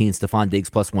 115, Stephon Diggs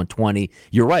plus 120.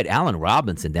 You're right, Allen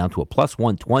Robinson down to a plus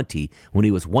 120 when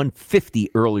he was 150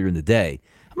 earlier in the day.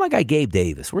 My guy Gabe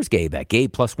Davis, where's Gabe at?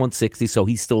 Gabe plus 160, so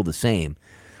he's still the same.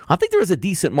 I think there is a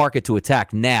decent market to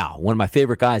attack now. One of my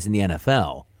favorite guys in the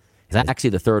NFL is actually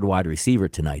the third wide receiver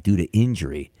tonight due to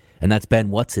injury, and that's Ben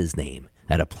What's-His-Name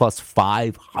at a plus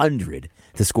 500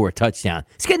 to score a touchdown.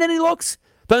 Is he getting any looks?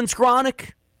 Ben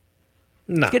Skronik?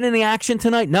 No. Getting any action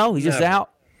tonight? No, he's just out.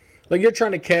 Like you're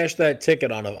trying to cash that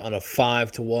ticket on a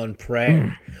 5-1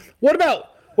 prayer. What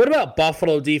about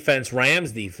Buffalo defense,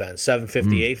 Rams defense,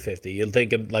 750, 850? You're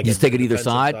thinking like you just take it either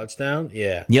side touchdown?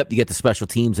 Yeah. Yep, you get the special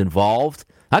teams involved.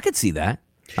 I could see that.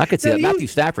 Matthew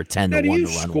Stafford 10-1 to run one in. Do you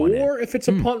score if it's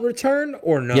a punt return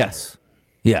or no? Yes.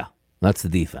 Yeah, that's the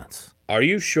defense. Are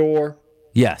you sure?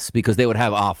 Yes, because they would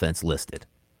have offense listed.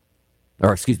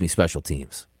 Or excuse me, special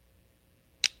teams.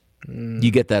 You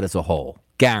get that as a whole.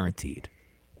 Guaranteed.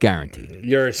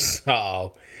 You're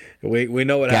so. We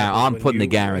know what happens. I'm putting the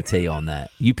guarantee on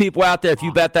that. You people out there, if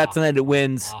you bet that tonight it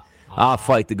wins, I'll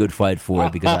fight the good fight for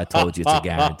it because I told you it's a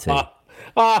guarantee.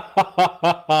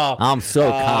 I'm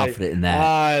so confident in that.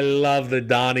 I love the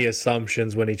Donnie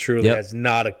assumptions when he truly has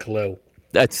not a clue.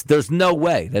 There's no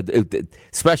way that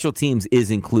special teams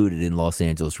is included in Los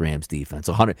Angeles Rams defense.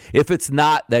 100. If it's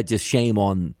not, that just shame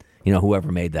on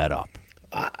whoever made that up.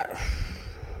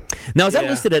 Now, is that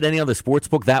listed at any other sports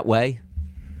book that way?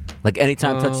 Like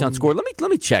anytime touchdown score? Let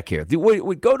me check here.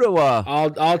 We go to.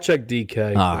 I'll check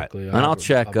DK. All right, and I'll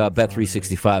check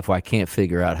Bet365. Where I can't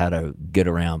figure out how to get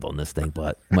around on this thing,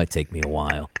 but it might take me a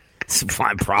while. Some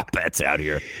fine prop bets out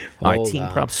here. All right, team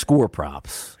props, score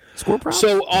props.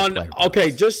 So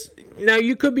just now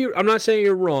you could be. I'm not saying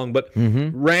you're wrong, but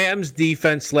Rams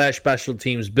defense / special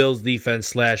teams, Bills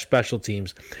defense / special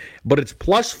teams, but it's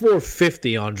plus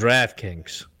 450 on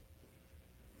DraftKings.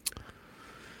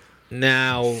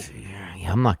 Now,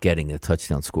 I'm not getting a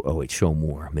touchdown score. Oh wait, show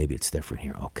more. Maybe it's different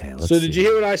here. Okay. So did you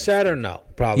hear what I said or no?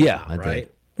 Probably. Yeah, not, I right.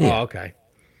 did. Yeah. Oh, okay.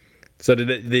 So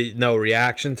did no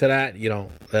reaction to that?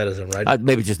 That isn't right.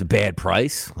 Maybe just a bad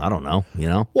price. I don't know.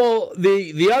 Well,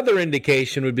 the other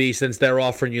indication would be since they're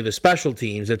offering you the special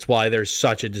teams, that's why there's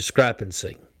such a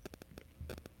discrepancy.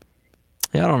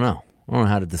 Yeah, I don't know. I don't know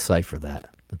how to decipher that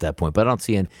at that point. But I don't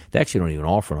see any. They actually don't even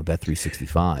offer on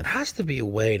Bet365. There has to be a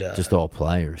way to just all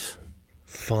players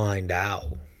find out.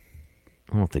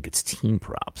 I don't think it's team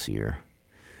props here.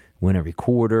 Win every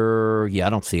quarter. Yeah, I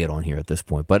don't see it on here at this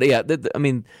point. But yeah, they're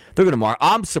going to mark.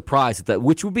 I'm surprised at that,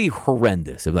 which would be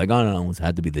horrendous. If it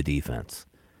had to be the defense.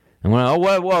 And when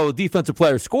the defensive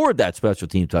player scored that special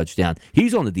team touchdown,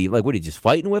 he's on the defense. Like, what, are you just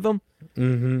fighting with him?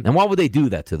 Mm-hmm. And why would they do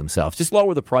that to themselves? Just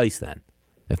lower the price then,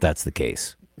 if that's the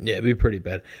case. Yeah, it'd be pretty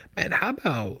bad. And how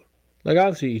about,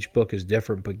 obviously each book is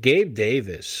different, but Gabe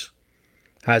Davis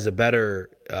has a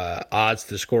better odds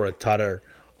to score a tutter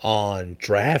on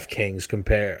DraftKings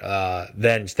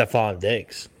than Stephon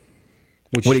Diggs.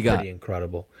 which what is pretty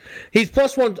incredible. He's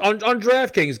 +1 on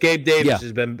DraftKings. Gabe Davis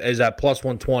is at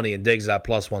 +120 and Diggs is at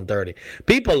 +130.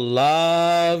 People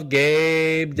love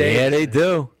Gabe Davis. Yeah, they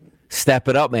do. Step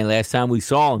it up, man. Last time we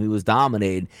saw him, he was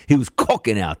dominating. He was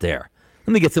cooking out there.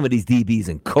 Let me get some of these DBs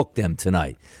and cook them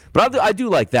tonight. But I do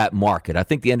like that market. I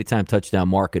think the anytime touchdown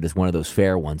market is one of those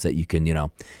fair ones that you can,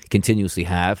 continuously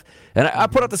have. And I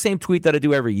put out the same tweet that I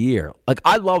do every year. Like,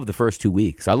 I love the first 2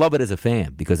 weeks. I love it as a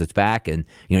fan because it's back and,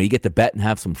 you get to bet and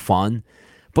have some fun.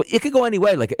 But it could go any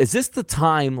way. Like, is this the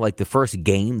time, like the first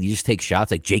game, you just take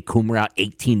shots like Jake Coomer out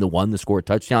 18-1 to score a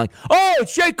touchdown? Like, oh,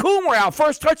 it's Jake Coomer out,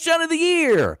 first touchdown of the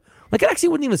year. Like, it actually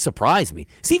wouldn't even surprise me.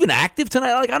 Is he even active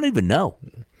tonight? Like, I don't even know.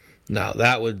 No,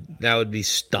 that would be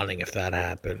stunning if that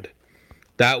happened.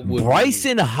 That would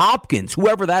Bryson Hopkins,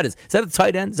 whoever that is. Is that a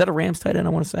tight end? Is that a Rams tight end, I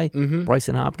want to say? Mm-hmm.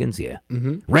 Bryson Hopkins, yeah.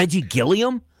 Mm-hmm. Reggie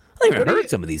Gilliam? I haven't even heard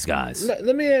some of these guys.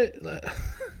 Let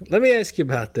me ask you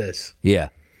about this. Yeah.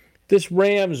 This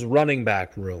Rams running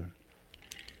back room.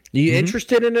 Are you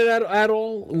interested in it at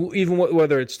all? Even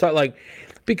whether it's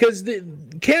because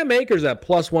Cam Akers at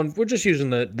 +1. We're just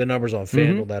using the numbers on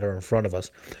FanDuel that are in front of us.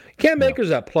 Cam Akers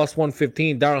at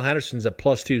 +115. Darrell Henderson's at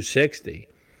 +260.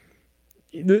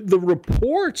 The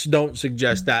reports don't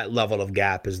suggest that level of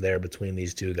gap is there between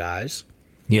these two guys.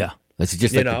 Yeah. It's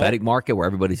just like the betting market where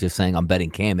everybody's just saying, I'm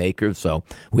betting Cam Akers, so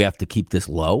we have to keep this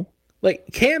low. Like,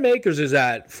 Cam Akers is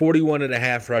at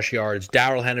 41.5 rush yards.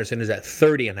 Darrell Henderson is at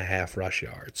 30.5 rush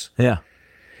yards. Yeah.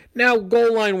 Now,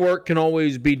 goal line work can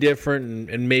always be different,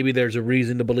 and maybe there's a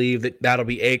reason to believe that that'll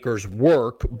be Akers'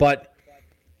 work, but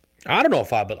I don't know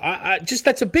if I just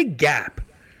that's a big gap,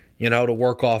 to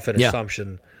work off an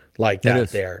assumption like that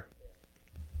there.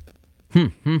 All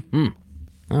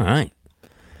right.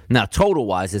 Now,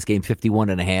 total-wise, this game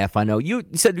 51.5. I know you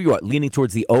said you were leaning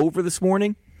towards the over this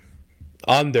morning?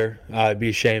 Under. I'd be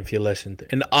ashamed if you listened.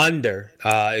 And under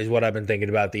is what I've been thinking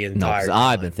about the entire time.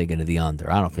 I've been thinking of the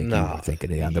under. I don't think you were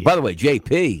thinking of the under. By the way,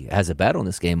 JP has a bet on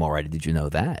this game already. Did you know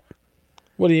that?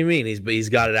 What do you mean? He's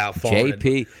got it out for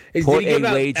JP put a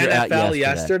wager out out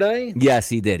yesterday? Yes,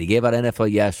 he did. He gave out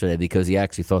NFL yesterday because he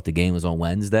actually thought the game was on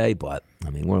Wednesday, but, I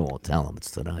mean, we won't tell him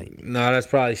it's tonight. No, that's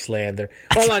probably slander.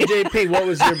 Hold on, JP, what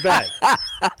was your bet?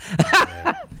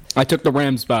 I took the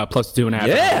Rams by +2.5.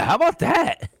 Yeah, how about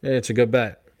that? Yeah, it's a good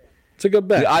bet. It's a good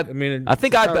bet. I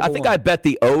think I bet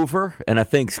the over, and I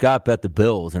think Scott bet the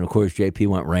Bills, and of course JP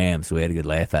went Rams, so we had a good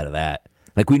laugh out of that.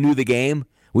 Like, we knew the game.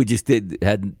 We just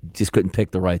couldn't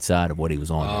pick the right side of what he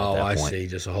was on. Oh, at that I point. see.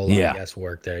 Just a whole lot of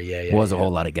guesswork there. Yeah. It was a whole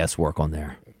lot of guesswork on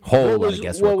there. What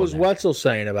was Wetzel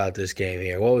saying about this game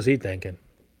here? What was he thinking?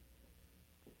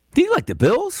 Do you like the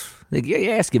Bills? Like,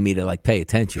 you're asking me to pay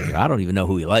attention here. I don't even know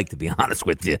who he liked, to be honest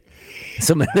with you.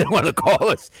 Somebody that want to call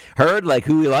us heard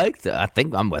who he liked. I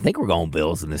think we're going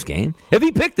Bills in this game. If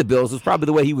he picked the Bills, it's probably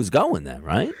the way he was going then,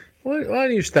 right? Why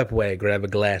don't you step away, grab a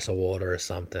glass of water or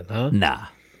something, huh? Nah.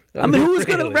 I mean, who's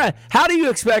going to? How do you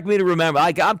expect me to remember?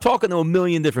 I'm talking to a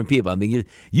million different people. I mean,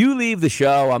 you leave the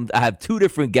show. I have two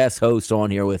different guest hosts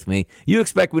on here with me. You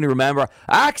expect me to remember?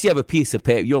 I actually have a piece of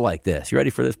paper. You're like this. You ready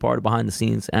for this part of behind the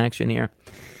scenes action here?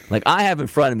 Like, I have in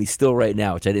front of me still right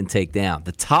now, which I didn't take down,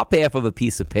 the top half of a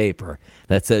piece of paper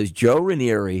that says Joe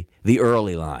Ranieri, the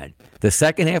early line. The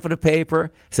second half of the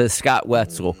paper says Scott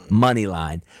Wetzel, money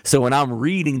line. So when I'm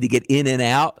reading to get in and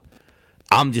out,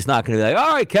 I'm just not going to be like,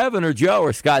 all right, Kevin or Joe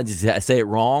or Scott, just say it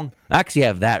wrong. I actually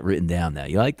have that written down now.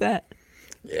 You like that?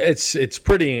 It's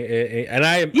pretty, and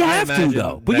I have imagine to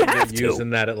though. But you have to using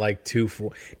that at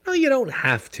 2-4. No, you don't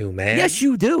have to, man. Yes,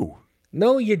 you do.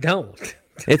 No, you don't.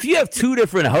 If you have two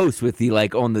different hosts with you,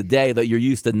 on the day that you're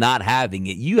used to not having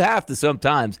it, you have to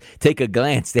sometimes take a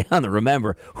glance down to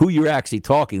remember who you're actually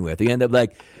talking with. You end up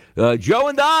Joe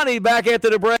and Donnie back after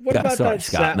the break. What about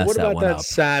that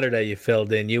Saturday you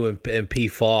filled in? You and P.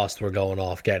 Faust were going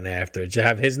off getting after it. Did you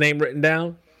have his name written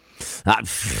down? I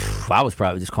was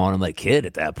probably just calling him kid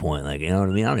at that point. You know what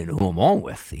I mean? I don't even know who I'm on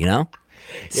with,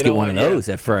 Just get one of those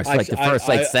at first. The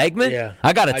first segment. Yeah.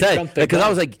 I got to tell you, because I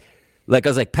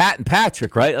was like Pat and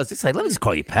Patrick, right? I was just let me just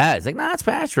call you Pat. It's nah, it's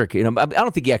Patrick. I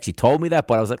don't think he actually told me that,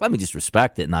 but I was like, let me just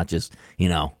respect it, not just,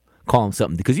 call him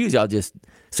something. Because usually I'll just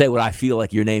say what I feel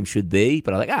like your name should be,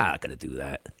 but I'm like, I'm not going to do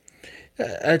that.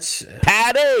 That's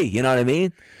Patty, you know what I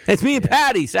mean? It's me and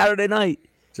Patty Saturday night.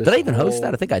 Did I even host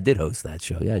that? I think I did host that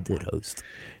show. Yeah, I did host.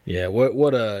 Yeah,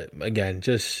 again,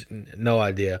 just no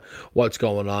idea what's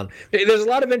going on. There's a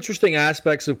lot of interesting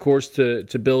aspects, of course, to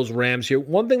Bills Rams here.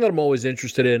 One thing that I'm always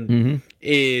interested in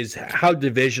is how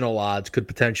divisional odds could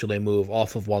potentially move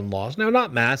off of one loss. Now,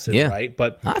 not massive, right?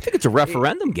 But I think it's a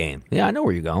referendum game. Yeah, I know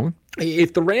where you're going.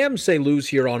 If the Rams, say, lose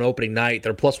here on opening night,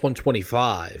 they're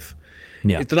 +125.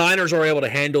 If the Niners are able to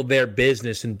handle their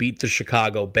business and beat the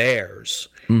Chicago Bears,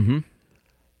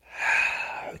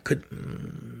 could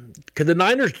the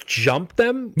Niners jump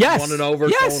them? Yes. 1-0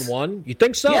 versus 0-1? You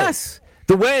think so? Yes.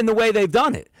 The way they've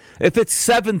done it. If it's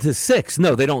 7-6,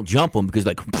 no, they don't jump them because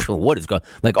what is going?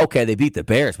 Okay, they beat the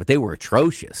Bears, but they were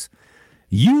atrocious.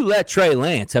 You let Trey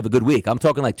Lance have a good week. I'm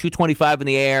talking 225 in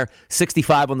the air,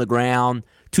 65 on the ground,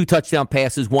 2 touchdown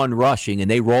passes, 1 rushing, and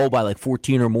they roll by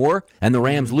 14 or more, and the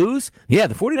Rams lose. Yeah,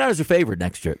 the 49ers are favored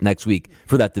next week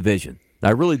for that division.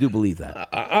 I really do believe that.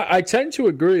 I tend to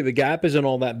agree. The gap isn't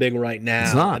all that big right now.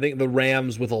 It's not. I think the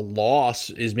Rams with a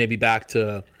loss is maybe back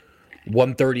to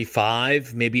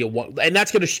 135, maybe and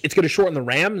it's gonna shorten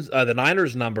the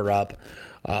Niners number up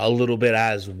a little bit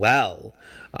as well.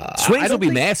 Swings will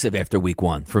be massive after week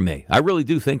 1 for me. I really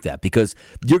do think that because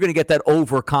you're going to get that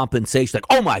overcompensation.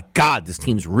 Oh my God, this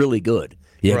team's really good.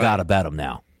 You got to bet them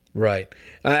now. Right.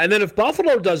 And then if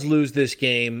Buffalo does lose this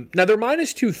game, now they're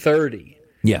minus 230.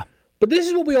 Yeah. But this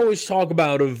is what we always talk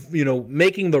about of,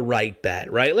 making the right bet,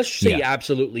 right? Let's just say you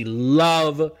absolutely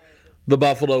love the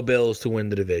Buffalo Bills to win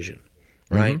the division,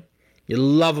 right? Mm-hmm. You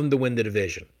love them to win the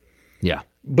division. Yeah.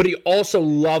 But you also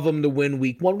love them to win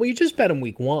week 1. Well, you just bet them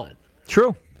week 1.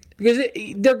 True. Because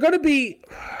they're going to be...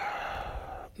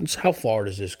 How far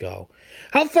does this go?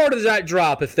 How far does that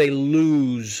drop if they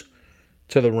lose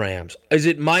to the Rams? Is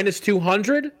it minus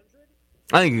 200?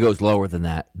 I think it goes lower than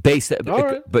that.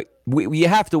 But you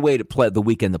have to wait the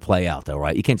weekend to play out, though,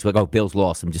 right? You can't just Bills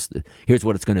lost. Here's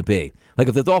what it's going to be.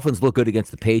 If the Dolphins look good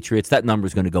against the Patriots, that number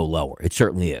is going to go lower. It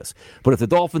certainly is. But if the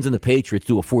Dolphins and the Patriots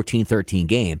do a 14-13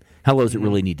 game, how low does it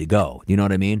really need to go? You know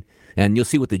what I mean? And you'll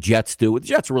see what the Jets do. The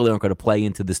Jets really aren't going to play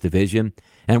into this division.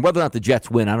 And whether or not the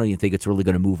Jets win, I don't even think it's really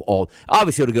going to move all.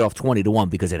 Obviously, it'll get off 20-1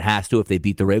 because it has to if they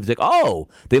beat the Ravens.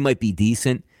 They might be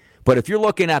decent. But if you're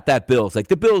looking at that Bills,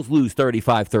 the Bills lose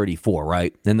 35-34,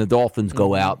 right? And the Dolphins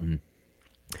go out and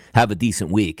have a decent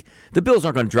week. The Bills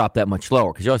aren't going to drop that much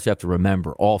lower because you also have to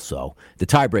remember also the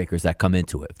tiebreakers that come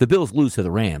into it. If the Bills lose to the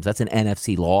Rams, that's an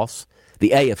NFC loss. The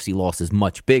AFC loss is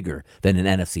much bigger than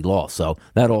an NFC loss, so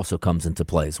that also comes into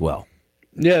play as well.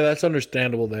 Yeah, that's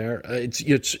understandable there.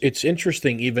 It's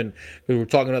interesting even we were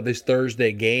talking about this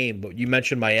Thursday game, but you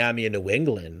mentioned Miami and New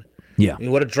England. Yeah.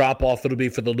 What a drop-off it'll be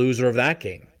for the loser of that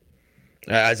game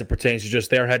as it pertains to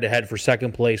just their head-to-head for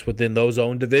second place within those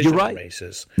own divisional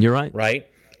races. You're right. Right?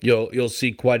 You'll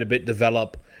see quite a bit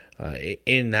develop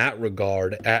in that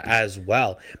regard as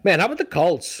well. Man, how about the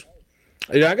Colts?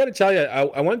 I got to tell you,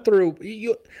 I went through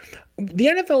the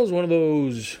NFL is one of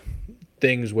those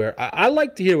things where I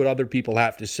like to hear what other people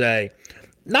have to say.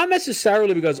 Not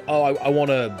necessarily because,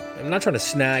 I'm not trying to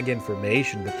snag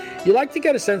information, but you like to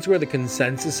get a sense where the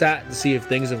consensus at to see if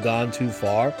things have gone too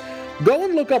far. Go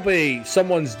and look up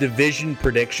someone's division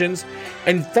predictions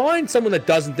and find someone that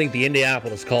doesn't think the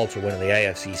Indianapolis Colts are winning the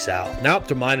AFC South. Now up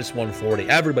to minus 140.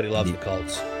 Everybody loves the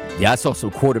Colts. Yeah, I saw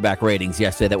some quarterback ratings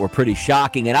yesterday that were pretty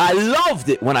shocking, and I loved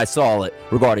it when I saw it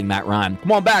regarding Matt Ryan.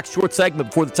 Come on back, short segment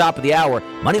before the top of the hour.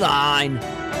 Moneyline.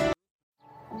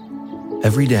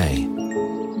 Every day,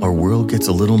 our world gets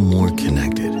a little more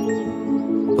connected,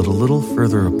 but a little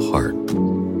further apart.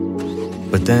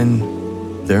 But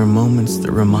then, there are moments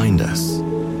that remind us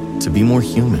to be more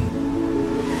human.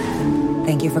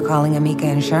 Thank you for calling Amica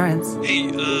Insurance. Hey,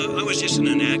 I was just in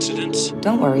an accident.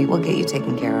 Don't worry, we'll get you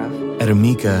taken care of. At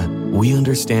Amica, we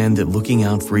understand that looking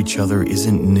out for each other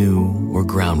isn't new or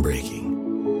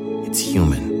groundbreaking. It's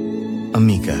human.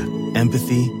 Amica,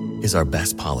 empathy is our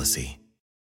best policy.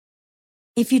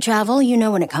 If you travel, you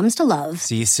know when it comes to love.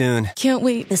 See you soon. Can't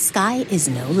wait. The sky is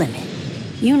no limit.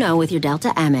 You know with your Delta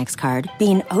Amex card,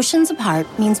 being oceans apart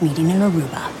means meeting in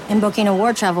Aruba. And booking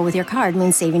award travel with your card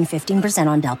means saving 15%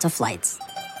 on Delta flights.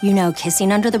 You know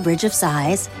kissing under the bridge of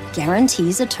sighs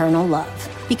guarantees eternal love.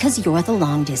 Because you're the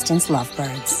long-distance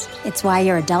lovebirds. It's why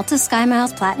you're a Delta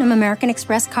SkyMiles Platinum American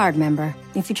Express card member.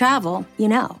 If you travel, you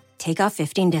know. Take off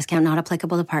 15 discount not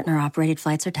applicable to partner-operated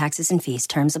flights or taxes and fees.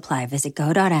 Terms apply. Visit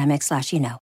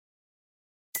go.amex/you-know.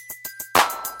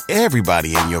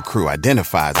 Everybody in your crew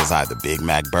identifies as either Big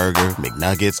Mac Burger,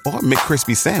 McNuggets, or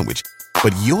McCrispy Sandwich.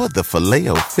 But you're the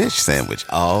Filet-O-Fish Sandwich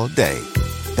all day.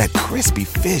 That crispy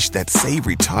fish, that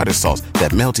savory tartar sauce,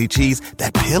 that melty cheese,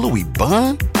 that pillowy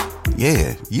bun.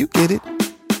 Yeah, you get it.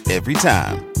 Every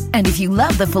time. And if you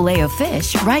love the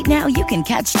Filet-O-Fish, right now you can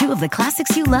catch 2 of the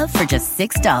classics you love for just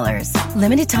 $6.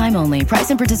 Limited time only. Price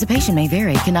and participation may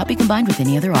vary. Cannot be combined with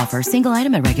any other offer. Single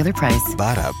item at regular price.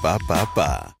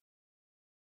 Ba-da-ba-ba-ba.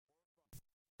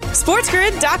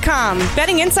 SportsGrid.com.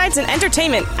 Betting insights and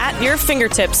entertainment at your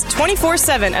fingertips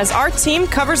 24/7 as our team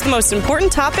covers the most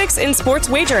important topics in sports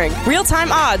wagering.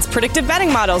 Real-time odds, predictive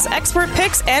betting models, expert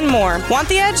picks, and more. Want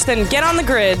the edge? Then get on the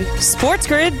grid.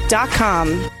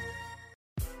 SportsGrid.com.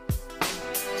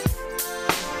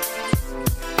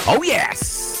 Oh,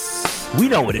 yes. We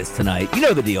know it is tonight. You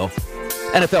know the deal.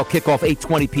 NFL kickoff,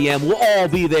 8:20 p.m. We'll all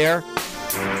be there.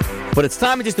 But it's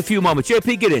time in just a few moments.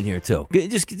 JP, get in here, too.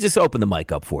 Just open the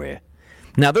mic up for you.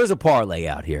 Now, there's a parlay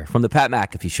out here from the Pat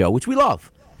McAfee Show, which we love.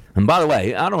 And by the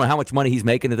way, I don't know how much money he's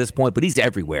making at this point, but he's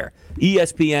everywhere.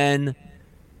 ESPN,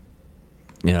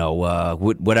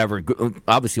 whatever,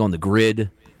 obviously on the grid,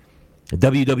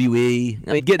 WWE.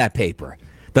 I mean, get that paper.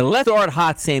 The Left Guard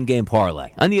Hot Same Game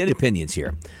Parlay. I need opinions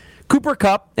here. Cooper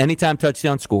Kupp, anytime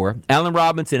touchdown score. Allen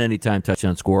Robinson, anytime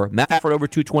touchdown score. Matt Stafford over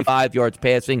 225 yards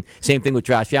passing. Same thing with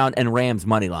Josh Allen and Rams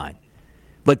money line.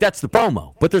 That's the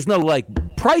promo. But there's no,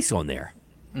 price on there.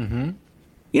 Mm-hmm.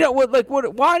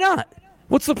 What? Why not?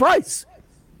 What's the price?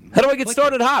 How do I get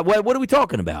started hot? What are we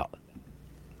talking about?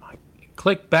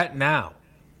 Click bet now.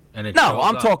 And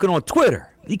I'm talking on Twitter.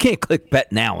 You can't click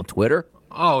bet now on Twitter.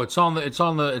 Oh, it's on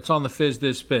the Fizz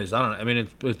This Fizz. I don't know. I mean,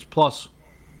 it's plus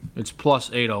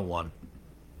 801.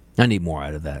 I need more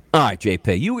out of that. All right,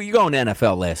 JP, you going to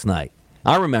NFL last night.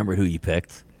 I remember who you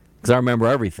picked because I remember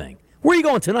everything. Where are you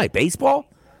going tonight? Baseball?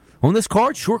 On this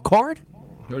card? Short card?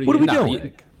 What are we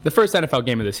doing? The first NFL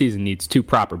game of the season needs two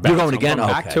proper bets. You're going again? I'm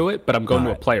going back to it, but I'm going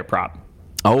to a player prop.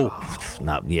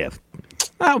 Not yet.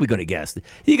 How are we going to guess?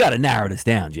 You got to narrow this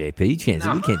down, JP. You can't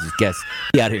just guess.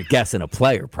 You out here guessing a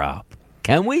player prop.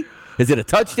 Can we? Is it a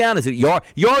touchdown? Is it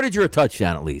yardage or a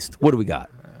touchdown at least? What do we got?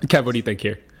 Kev, what do you think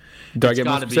here? Do I get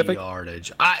more specific? It's got to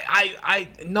be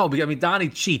yardage. No, because Donnie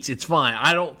cheats. It's fine.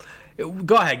 I don't.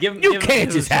 Go ahead. You can't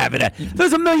just have it.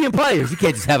 There's a million players. You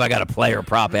can't just have. I got a player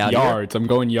prop out yards. I'm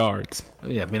going yards.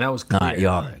 Yeah, I mean that was clear. Not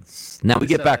yards. Now we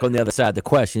get back on the other side. The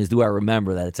question is, do I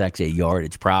remember that it's actually a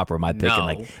yardage prop, or am I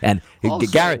picking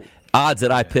Garrett odds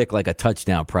that I pick like a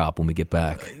touchdown prop when we get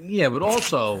back? Yeah, but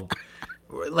also.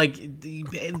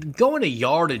 Going to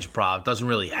yardage prop doesn't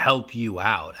really help you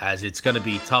out, as it's going to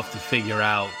be tough to figure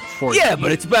out for you. Yeah,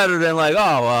 but it's better than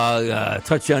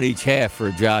touchdown each half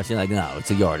for Josh. And no,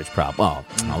 it's a yardage prop. Oh,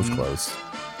 I was close.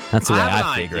 That's the way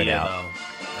I figure it out.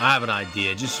 I have an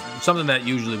idea, just something that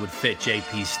usually would fit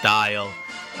JP's style.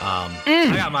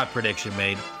 I got my prediction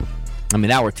made. I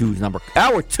mean, hour two is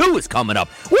coming up.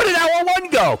 Where did hour one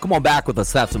go? Come on back with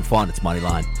us. Have some fun. It's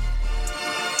Moneyline.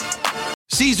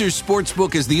 Caesars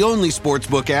Sportsbook is the only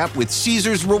sportsbook app with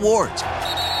Caesars Rewards.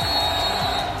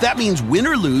 That means win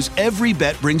or lose, every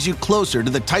bet brings you closer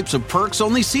to the types of perks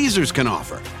only Caesars can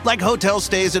offer. Like hotel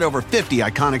stays at over 50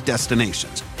 iconic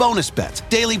destinations, bonus bets,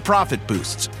 daily profit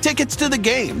boosts, tickets to the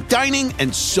game, dining,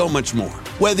 and so much more.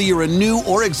 Whether you're a new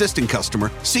or existing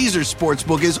customer, Caesars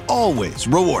Sportsbook is always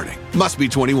rewarding. Must be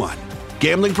 21.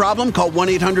 Gambling problem? Call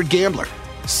 1-800-GAMBLER.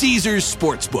 Caesars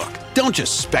Sportsbook. Don't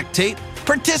just spectate,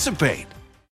 participate.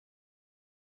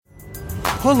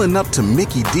 Pulling up to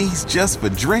Mickey D's just for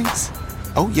drinks?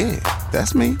 Oh yeah,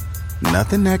 that's me.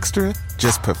 Nothing extra,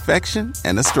 just perfection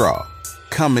and a straw.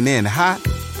 Coming in hot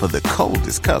for the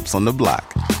coldest cups on the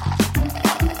block.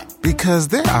 Because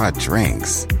there are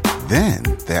drinks. Then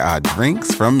there are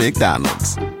drinks from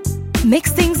McDonald's.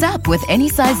 Mix things up with any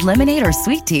size lemonade or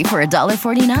sweet tea for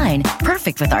 $1.49.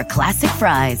 Perfect with our classic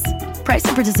fries. Price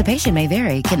and participation may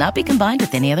vary. Cannot be combined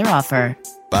with any other offer.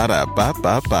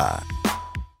 Ba-da-ba-ba-ba.